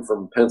 I come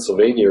from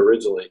Pennsylvania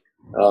originally,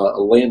 a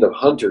land of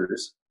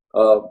hunters.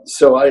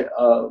 So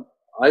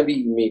I've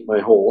eaten meat my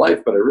whole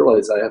life, but I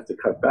realize I have to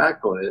cut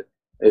back on it.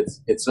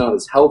 It's not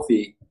as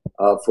healthy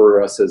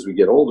for us as we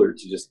get older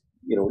to just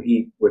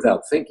eat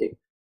without thinking.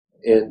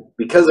 And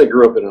because I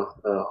grew up in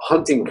a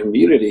hunting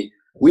community,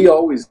 we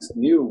always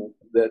knew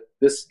that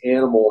this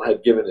animal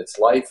had given its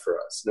life for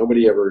us.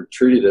 Nobody ever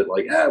treated it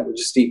like, we're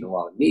just eating a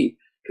lot of meat.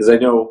 Because I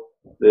know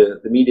the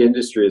meat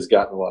industry has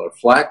gotten a lot of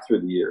flack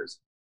through the years.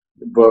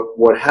 But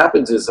what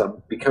happens is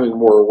I'm becoming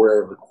more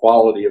aware of the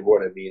quality of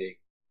what I'm eating.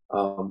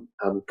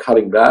 I'm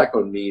cutting back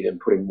on meat and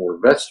putting more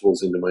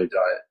vegetables into my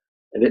diet.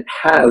 And it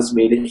has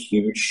made a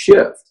huge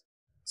shift.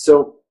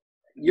 So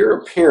you're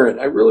a parent.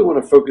 I really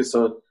want to focus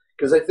on,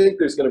 because I think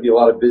there's going to be a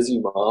lot of busy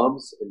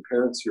moms and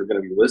parents who are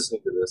going to be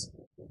listening to this.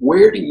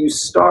 Where do you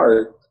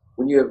start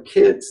when you have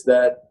kids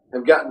that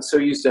have gotten so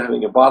used to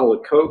having a bottle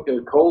of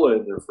Coca-Cola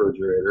in the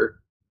refrigerator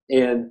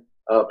and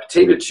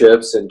potato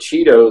chips and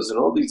Cheetos and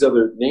all these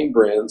other name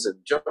brands and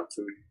junk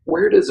food?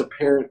 Where does a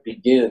parent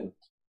begin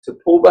to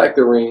pull back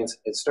the reins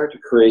and start to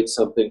create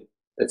something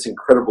that's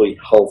incredibly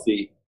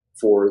healthy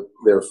for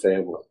their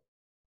family?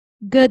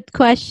 Good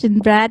question,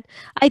 Brad.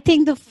 I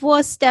think the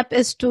first step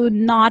is to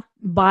not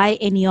buy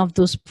any of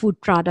those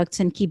food products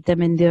and keep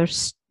them in their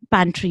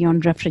pantry on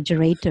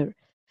refrigerator.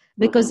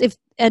 Because if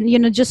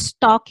and just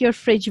stock your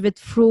fridge with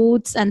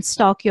fruits and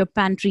stock your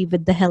pantry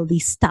with the healthy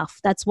stuff.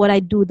 That's what I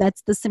do.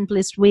 That's the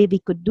simplest way we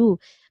could do,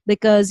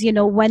 because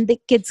when the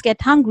kids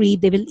get hungry,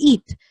 they will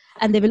eat,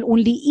 and they will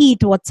only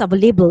eat what's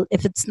available.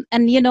 If it's,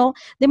 and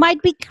they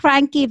might be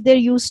cranky if they're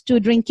used to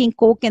drinking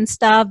Coke and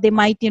stuff. They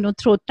might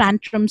throw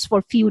tantrums for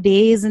a few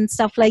days and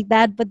stuff like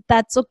that, but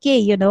that's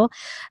okay,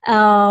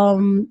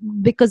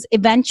 because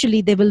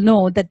eventually they will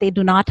know that they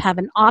do not have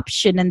an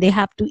option and they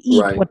have to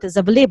eat Right. what is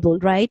available,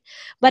 right?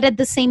 But at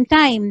the same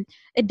time,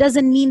 it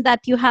doesn't mean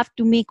that you have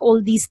to make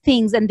all these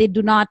things and they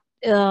do not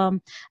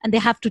and they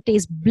have to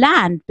taste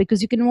bland,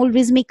 because you can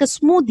always make a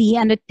smoothie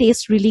and it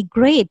tastes really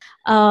great.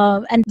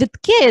 And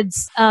with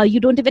kids,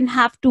 you don't even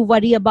have to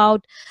worry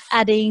about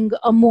adding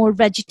more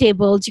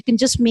vegetables. You can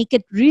just make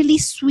it really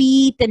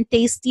sweet and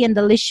tasty and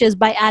delicious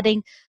by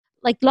adding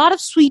like a lot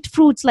of sweet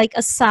fruits like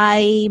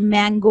acai,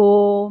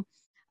 mango,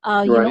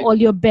 Right. all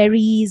your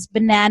berries,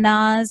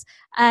 bananas.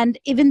 And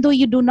even though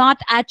you do not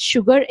add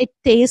sugar, it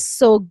tastes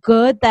so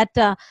good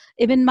that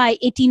even my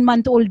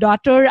 18-month-old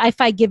daughter,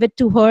 if I give it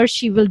to her,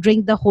 she will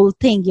drink the whole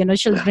thing.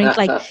 She'll drink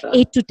like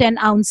 8 to 10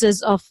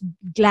 ounces of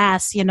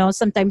glass.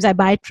 Sometimes I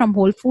buy it from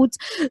Whole Foods.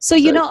 So,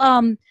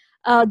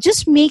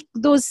 just make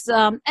those,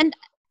 and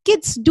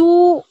kids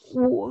do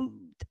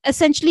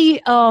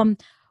essentially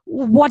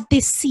what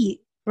they see.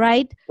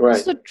 Right?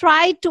 Right. So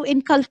try to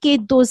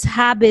inculcate those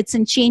habits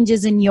and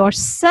changes in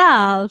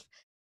yourself,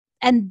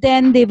 and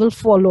then they will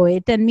follow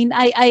it. I mean,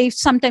 I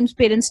sometimes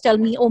parents tell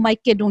me, oh, my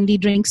kid only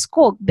drinks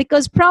Coke,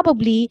 because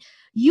probably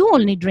you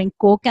only drink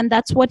Coke, and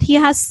that's what he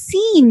has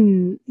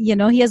seen. He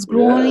has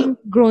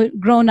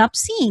grown up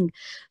seeing.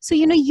 So,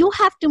 you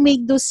have to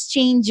make those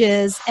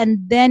changes, and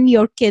then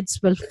your kids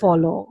will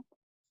follow.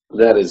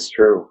 That is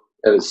true.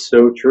 That is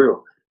so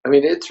true. I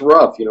mean, it's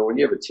rough, when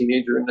you have a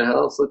teenager in the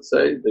house, let's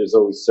say, there's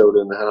always soda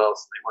in the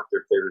house, and they want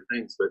their favorite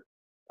things. But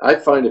I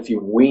find if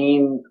you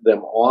wean them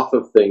off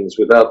of things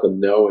without them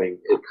knowing,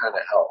 it kind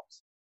of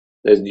helps.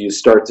 As you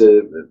start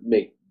to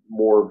make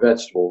more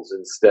vegetables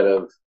instead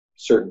of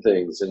certain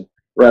things, and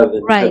rather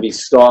than Right. heavy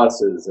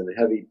sauces and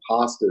heavy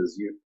pastas,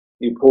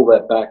 you pull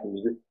that back,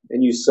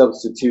 and you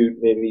substitute.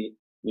 Maybe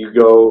you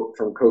go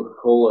from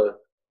Coca-Cola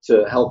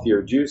to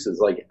healthier juices,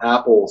 like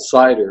apple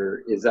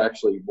cider is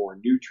actually more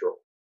neutral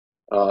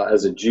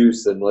as a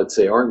juice than, let's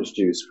say, orange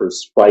juice for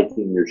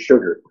spiking your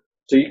sugar.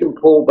 So you can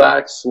pull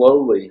back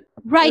slowly.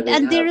 Right.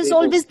 And there is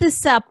always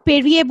this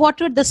Perrier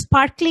water, the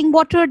sparkling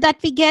water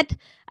that we get,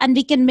 and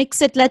we can mix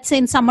it. Let's say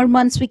in summer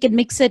months, we can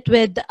mix it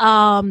with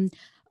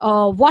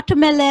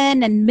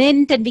watermelon and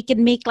mint, and we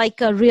can make like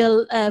a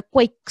real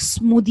quick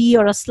smoothie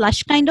or a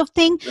slush kind of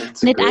thing.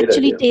 That's And a it great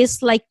actually idea.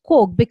 tastes like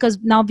Coke, because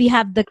now we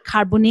have the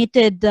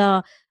carbonated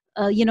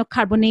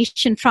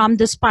carbonation from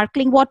the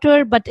sparkling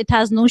water, but it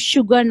has no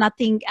sugar,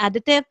 nothing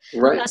additive.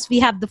 Right. Plus we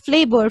have the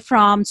flavor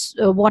from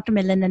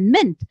watermelon and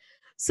mint.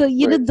 So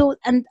Right.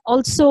 and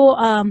also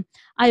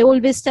I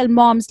always tell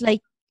moms,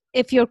 like,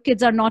 if your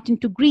kids are not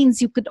into greens,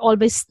 you could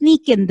always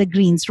sneak in the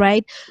greens,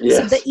 right? Yes.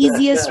 So the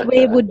easiest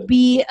way would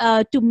be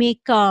to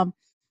make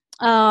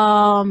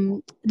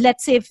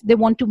let's say if they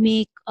want to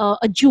make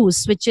a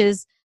juice, which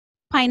is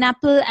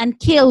pineapple and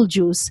kale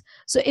juice.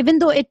 So even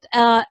though it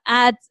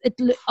add a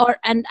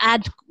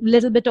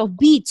little bit of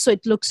beet, so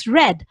it looks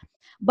red,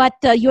 but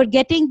you're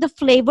getting the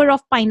flavor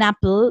of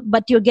pineapple,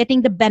 but you're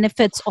getting the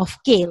benefits of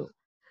kale.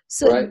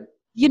 So Right.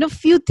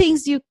 few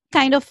things, you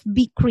kind of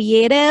be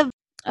creative.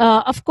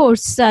 Of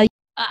course,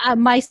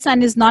 my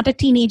son is not a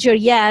teenager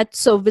yet,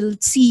 so we'll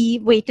see,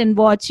 wait and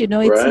watch. It's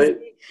Right.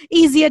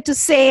 easier to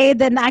say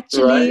than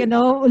actually,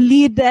 Right.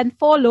 lead and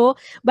follow.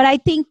 But I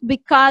think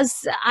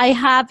because I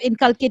have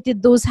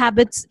inculcated those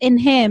habits in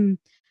him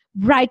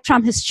right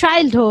from his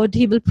childhood,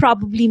 he will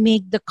probably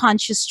make the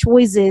conscious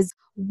choices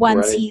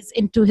once Right. he's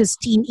into his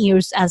teen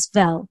years as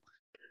well.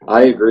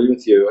 I agree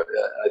with you.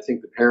 I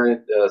think the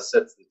parent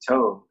sets the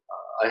tone.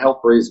 I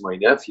help raise my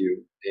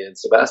nephew, and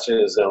Sebastian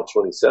is now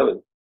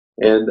 27.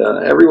 And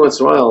every once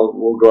in a while,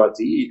 we'll go out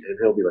to eat, and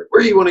he'll be like,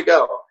 "Where do you want to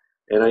go?"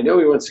 And I know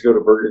he wants to go to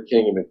Burger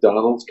King and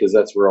McDonald's because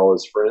that's where all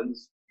his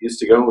friends used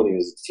to go when he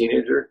was a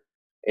teenager.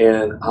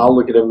 And I'll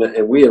look at him,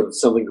 and we have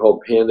something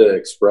called Panda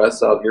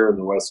Express out here on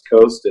the West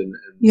Coast and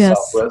Yes.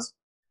 Southwest,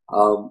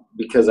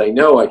 because I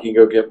know I can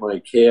go get my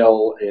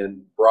kale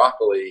and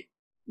broccoli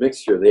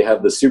mixture. They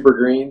have the super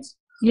greens.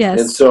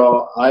 Yes. And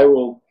so I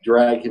will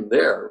drag him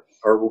there,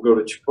 or we'll go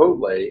to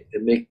Chipotle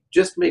and make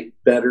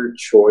better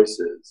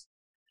choices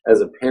as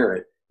a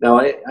parent. Now,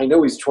 I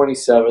know he's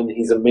 27.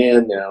 He's a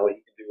man now. He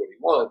can do what he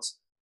wants.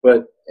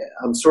 But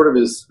I'm sort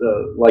of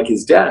like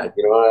his dad.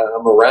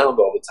 I'm around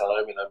all the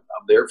time, and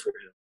I'm there for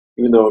him,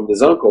 even though I'm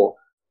his uncle.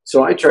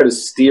 So I try to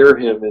steer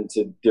him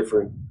into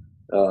different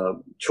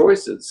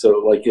choices. So,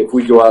 like, if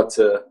we go out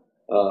to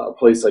a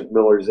place like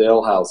Miller's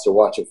Ale House to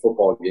watch a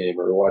football game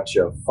or watch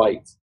a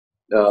fight,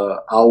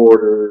 I'll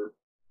order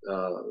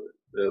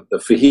the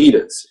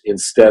fajitas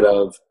instead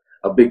of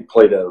a big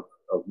plate of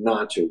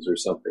nachos or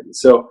something.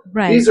 So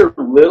Right. these are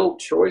little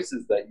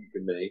choices that you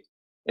can make.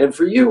 And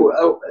for you,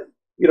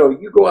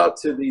 you go out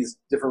to these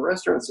different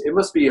restaurants. It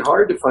must be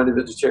hard to find a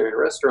vegetarian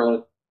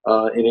restaurant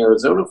in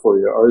Arizona for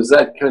you, or is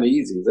that kind of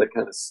easy? Is that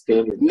kind of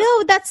standard?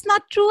 No, that's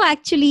not true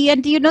actually.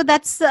 And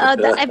that's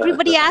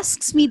everybody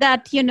asks me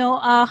that,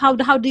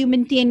 how do you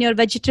maintain your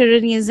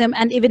vegetarianism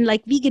and even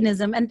like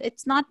veganism? And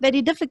it's not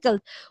very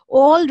difficult.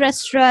 All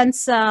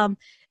restaurants,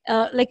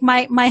 like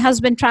my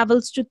husband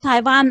travels to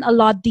Taiwan a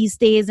lot these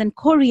days, and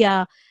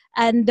Korea,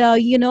 and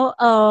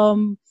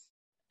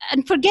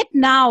and forget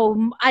now,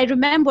 I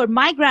remember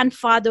my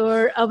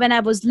grandfather, when I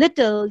was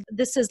little,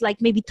 this is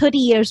like maybe 30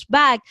 years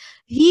back,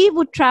 he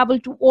would travel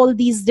to all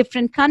these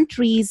different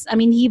countries. I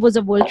mean, he was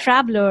a world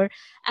traveler,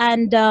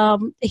 and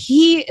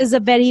he is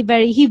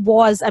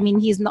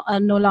he's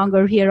no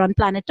longer here on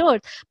planet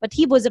Earth, but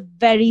he was a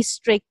very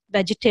strict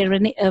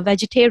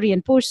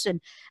vegetarian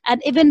person.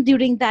 And even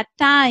during that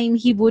time,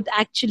 he would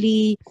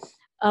actually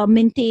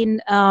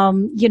maintain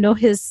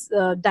his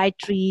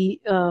dietary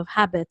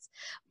habits.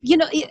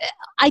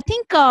 I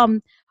think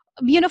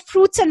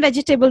fruits and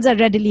vegetables are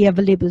readily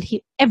available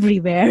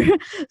everywhere.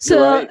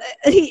 So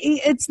Right.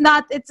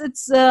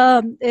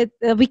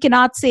 we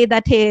cannot say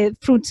that, hey,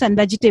 fruits and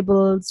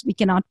vegetables we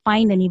cannot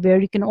find anywhere.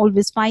 You can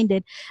always find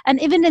it.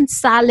 And even in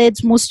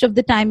salads, most of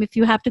the time, if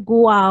you have to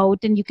go out,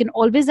 and you can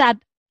always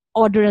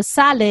order a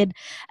salad,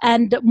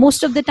 and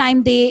most of the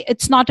time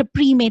it's not a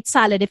pre-made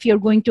salad. If you're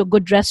going to a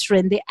good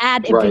restaurant, they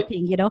add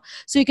everything.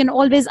 So you can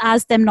always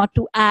ask them not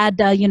to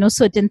add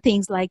certain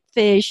things like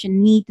fish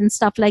and meat and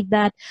stuff like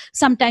that.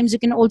 Sometimes you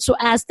can also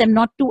ask them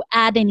not to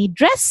add any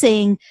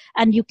dressing,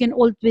 and you can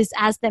always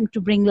ask them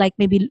to bring like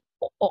maybe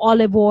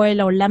olive oil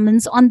or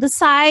lemons on the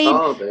side,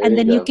 and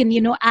then you can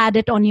add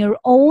it on your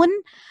own.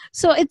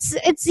 So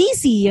it's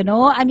easy.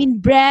 I mean,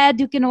 bread,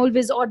 you can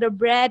always order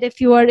bread if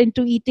you are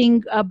into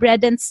eating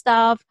bread and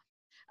stuff.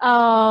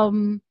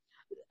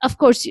 Of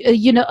course,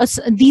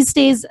 these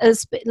days,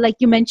 like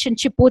you mentioned,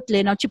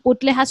 Chipotle. Now,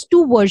 Chipotle has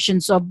two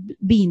versions of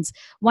beans.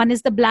 One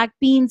is the black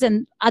beans,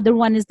 and other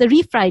one is the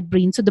refried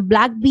beans. So the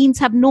black beans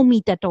have no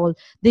meat at all.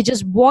 They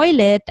just boil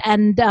it,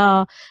 and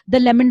the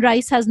lemon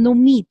rice has no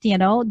meat.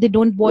 They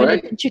don't boil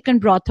it in chicken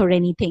broth or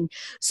anything.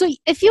 So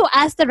if you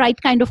ask the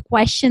right kind of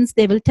questions,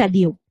 they will tell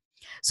you.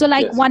 So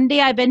like one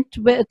day I went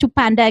to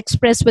Panda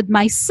Express with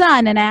my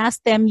son, and I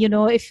asked them,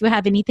 if you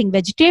have anything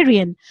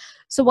vegetarian.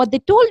 So what they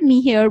told me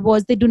here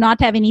was they do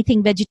not have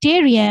anything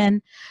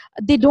vegetarian.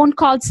 They don't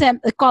call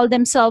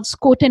themselves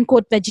quote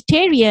unquote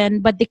vegetarian,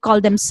 but they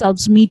call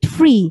themselves meat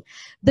free.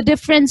 The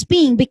difference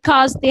being,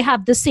 because they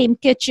have the same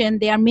kitchen,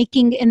 they are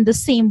making in the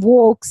same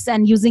woks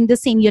and using the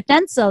same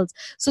utensils.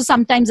 So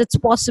sometimes it's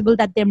possible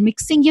that they're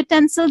mixing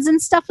utensils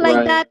and stuff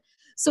like that.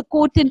 So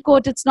quote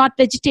unquote, it's not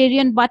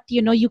vegetarian, but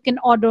you can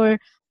order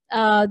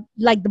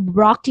like the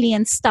broccoli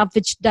and stuff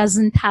which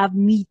doesn't have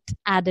meat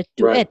added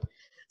to it.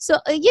 So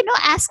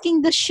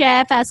asking the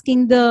chef,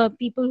 asking the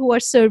people who are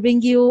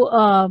serving you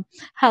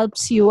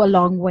helps you a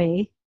long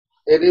way.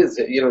 It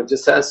is,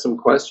 just ask some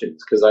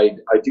questions, because I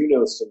do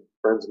know some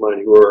friends of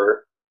mine who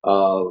are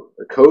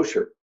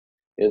kosher,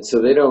 and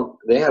so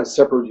they have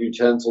separate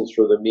utensils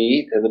for the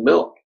meat and the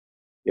milk.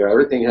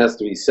 Everything has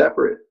to be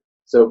separate.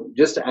 So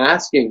just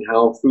asking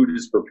how food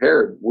is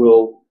prepared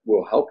will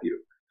help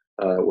you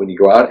when you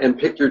go out, and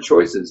pick your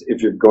choices.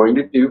 If you're going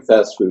to do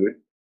fast food,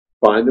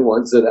 find the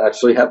ones that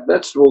actually have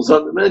vegetables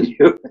on the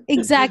menu.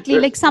 Exactly.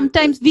 Like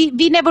sometimes we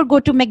never go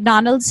to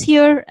McDonald's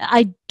here.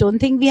 I don't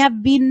think we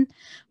have been.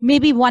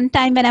 Maybe one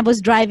time when I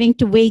was driving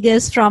to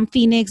Vegas from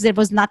Phoenix, there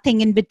was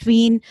nothing in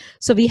between.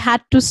 So we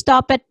had to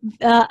stop at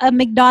a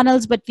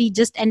McDonald's, but we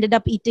just ended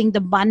up eating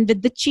the bun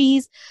with the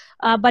cheese.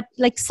 But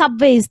like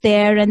Subway is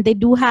there, and they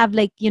do have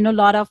like, a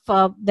lot of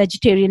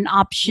vegetarian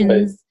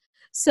options.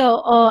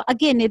 So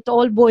again, it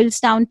all boils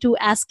down to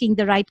asking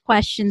the right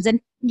questions,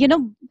 and,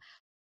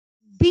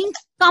 being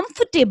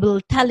comfortable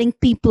telling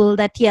people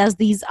that, yes,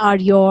 these are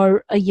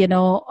your,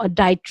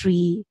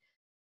 dietary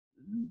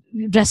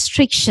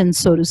restrictions,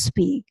 so to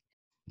speak.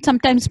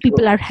 Sometimes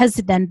people are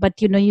hesitant,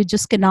 but, you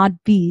just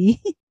cannot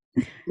be.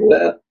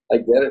 Yeah, I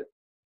get it.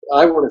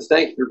 I want to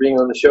thank you for being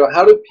on the show.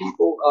 How do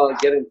people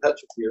get in touch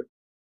with you?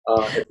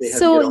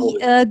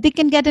 They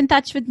can get in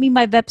touch with me.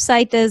 My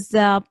website is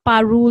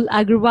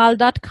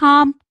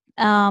parulagarwal.com.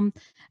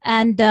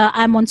 And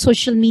I'm on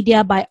social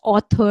media by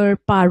Author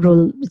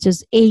Parul, which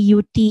is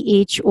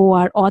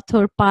AUTHOR,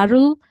 Author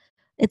Parul.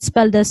 It's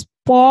spelled as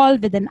Paul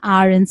with an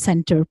R in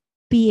center,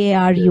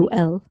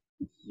 PARUL.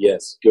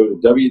 Yes, go to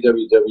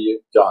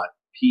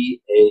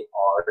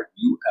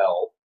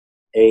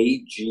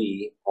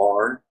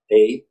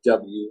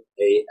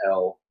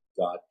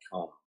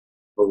www.PARULAGRAWAL.com.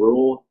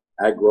 Parul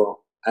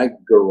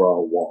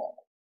Agrawal.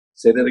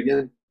 Say that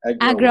again?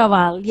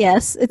 Agrawal,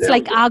 yes. It's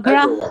like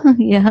Agra.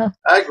 Yeah.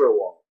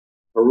 Agrawal.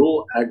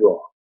 Parul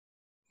Agrawal.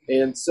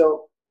 And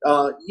so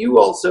you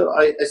also,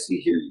 I see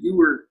here, you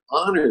were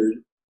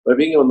honored by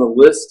being on the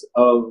list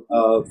of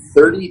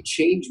 30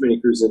 change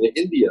makers in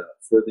India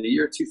for the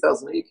year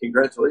 2008.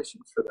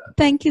 Congratulations for that.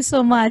 Thank you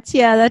so much.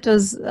 Yeah, that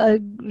was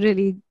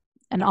really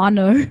an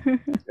honor. A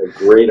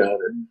great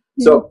honor.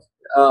 So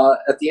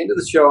at the end of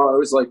the show, I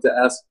always like to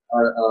ask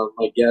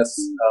my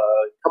guests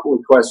a couple of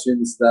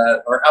questions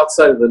that are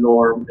outside of the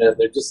norm, and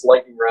they're just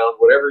lightning round.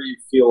 Whatever you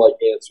feel like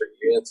answering,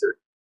 you answer.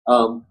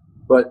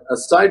 But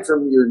aside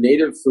from your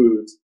native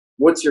foods,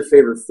 what's your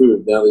favorite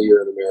food now that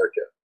you're in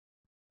America?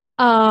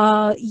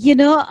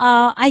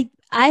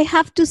 I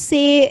have to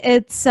say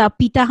it's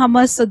pita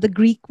hummus, or the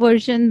Greek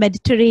version,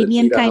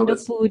 Mediterranean kind hummus.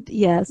 Of food.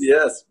 Yes.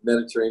 Yes,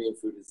 Mediterranean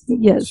food is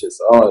delicious. Yes.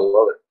 Oh, I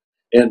love it.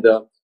 And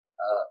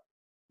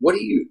what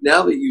do you,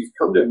 now that you've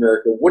come to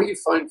America, what do you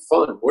find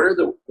fun? What are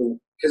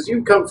because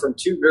you've come from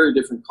two very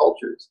different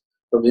cultures,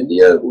 from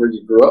India, where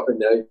you grew up, and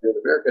now you're in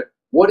America.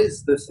 What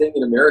is the thing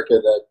in America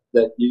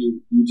that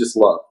you just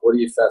love? What are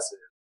you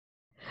fascinated?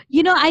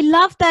 I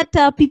love that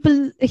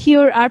people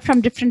here are from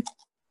different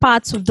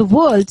parts of the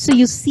world. So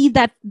you see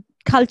that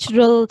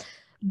cultural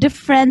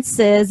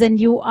differences, and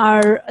you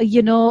are,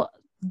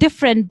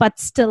 different, but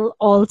still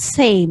all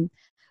same.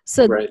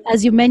 So right.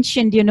 As you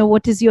mentioned,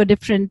 what is your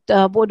different,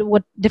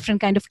 what different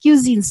kind of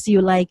cuisines do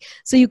you like?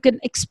 So you can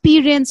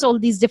experience all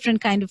these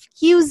different kind of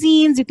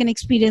cuisines. You can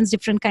experience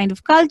different kind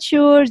of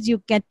cultures.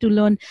 You get to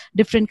learn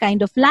different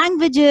kind of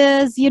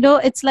languages.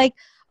 It's like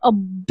a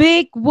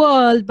big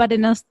world, but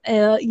in a,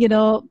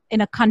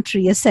 in a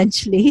country,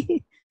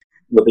 essentially.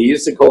 Well, they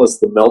used to call us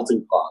the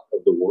melting pot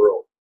of the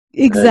world.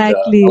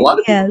 Exactly. And, a lot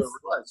of people don't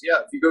realize,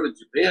 if you go to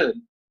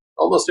Japan,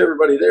 almost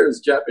everybody there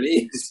is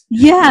Japanese.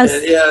 Yes.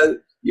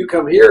 And you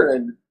come here,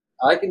 and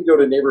I can go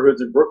to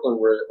neighborhoods in Brooklyn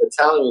where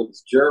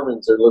Italians,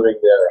 Germans are living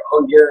there,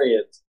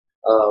 Hungarians,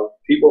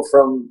 people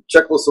from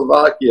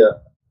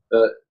Czechoslovakia,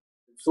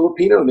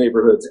 Filipino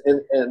neighborhoods,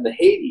 and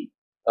Haiti.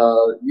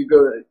 You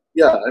go to,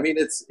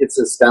 it's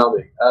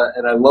astounding.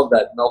 And I love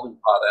that melting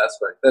pot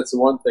aspect. That's the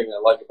one thing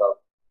I like about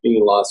being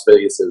in Las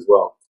Vegas as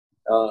well.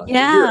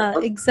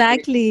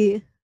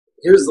 Exactly.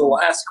 Here's the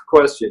last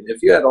question.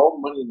 If you had all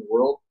the money in the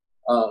world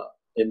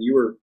and you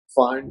were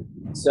fine,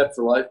 set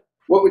for life,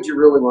 what would you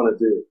really want to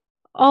do?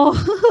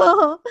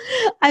 Oh,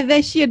 I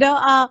wish, if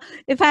I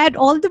had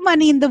all the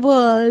money in the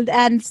world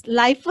and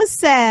life was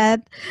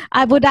set,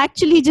 I would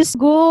actually just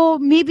go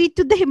maybe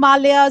to the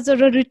Himalayas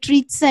or a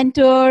retreat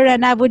center.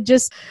 And I would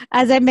just,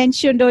 as I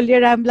mentioned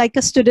earlier, I'm like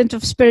a student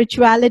of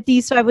spirituality.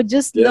 So I would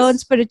just learn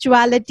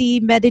spirituality,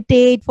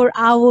 meditate for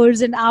hours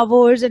and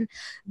hours, and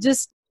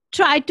just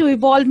try to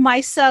evolve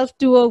myself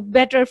to a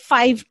better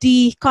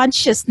 5D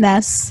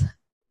consciousness.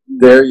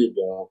 There you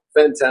go.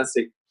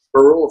 Fantastic.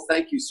 Parul,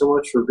 thank you so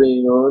much for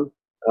being on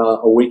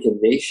Awaken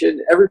Nation.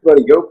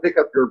 Everybody go pick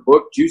up her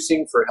book,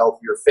 Juicing for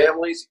Healthier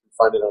Families. You can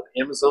find it on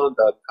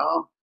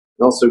Amazon.com.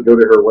 And also go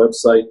to her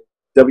website,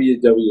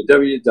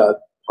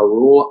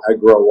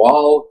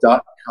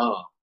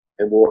 www.parulagrawal.com.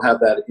 And we'll have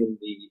that in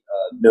the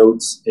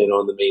notes and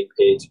on the main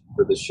page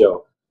for the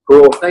show.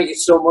 Parul, thank you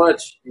so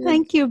much.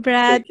 Thank you,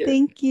 Brad.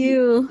 Thank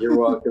you. You're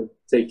welcome.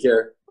 Take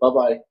care.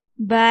 Bye-bye.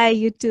 Bye,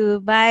 you too.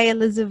 Bye,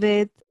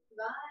 Elizabeth.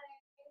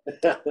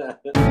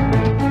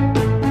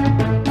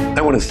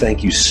 I want to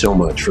thank you so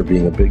much for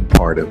being a big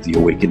part of the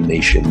Awaken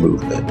Nation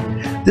movement.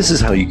 This is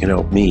how you can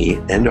help me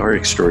and our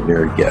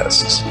extraordinary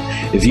guests.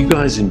 If you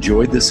guys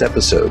enjoyed this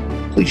episode,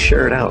 please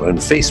share it out on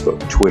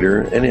Facebook,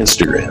 Twitter, and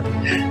Instagram.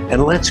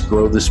 And let's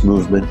grow this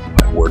movement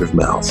by word of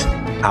mouth.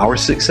 Our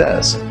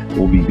success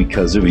will be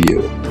because of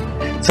you.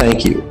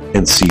 Thank you,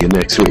 and see you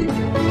next week.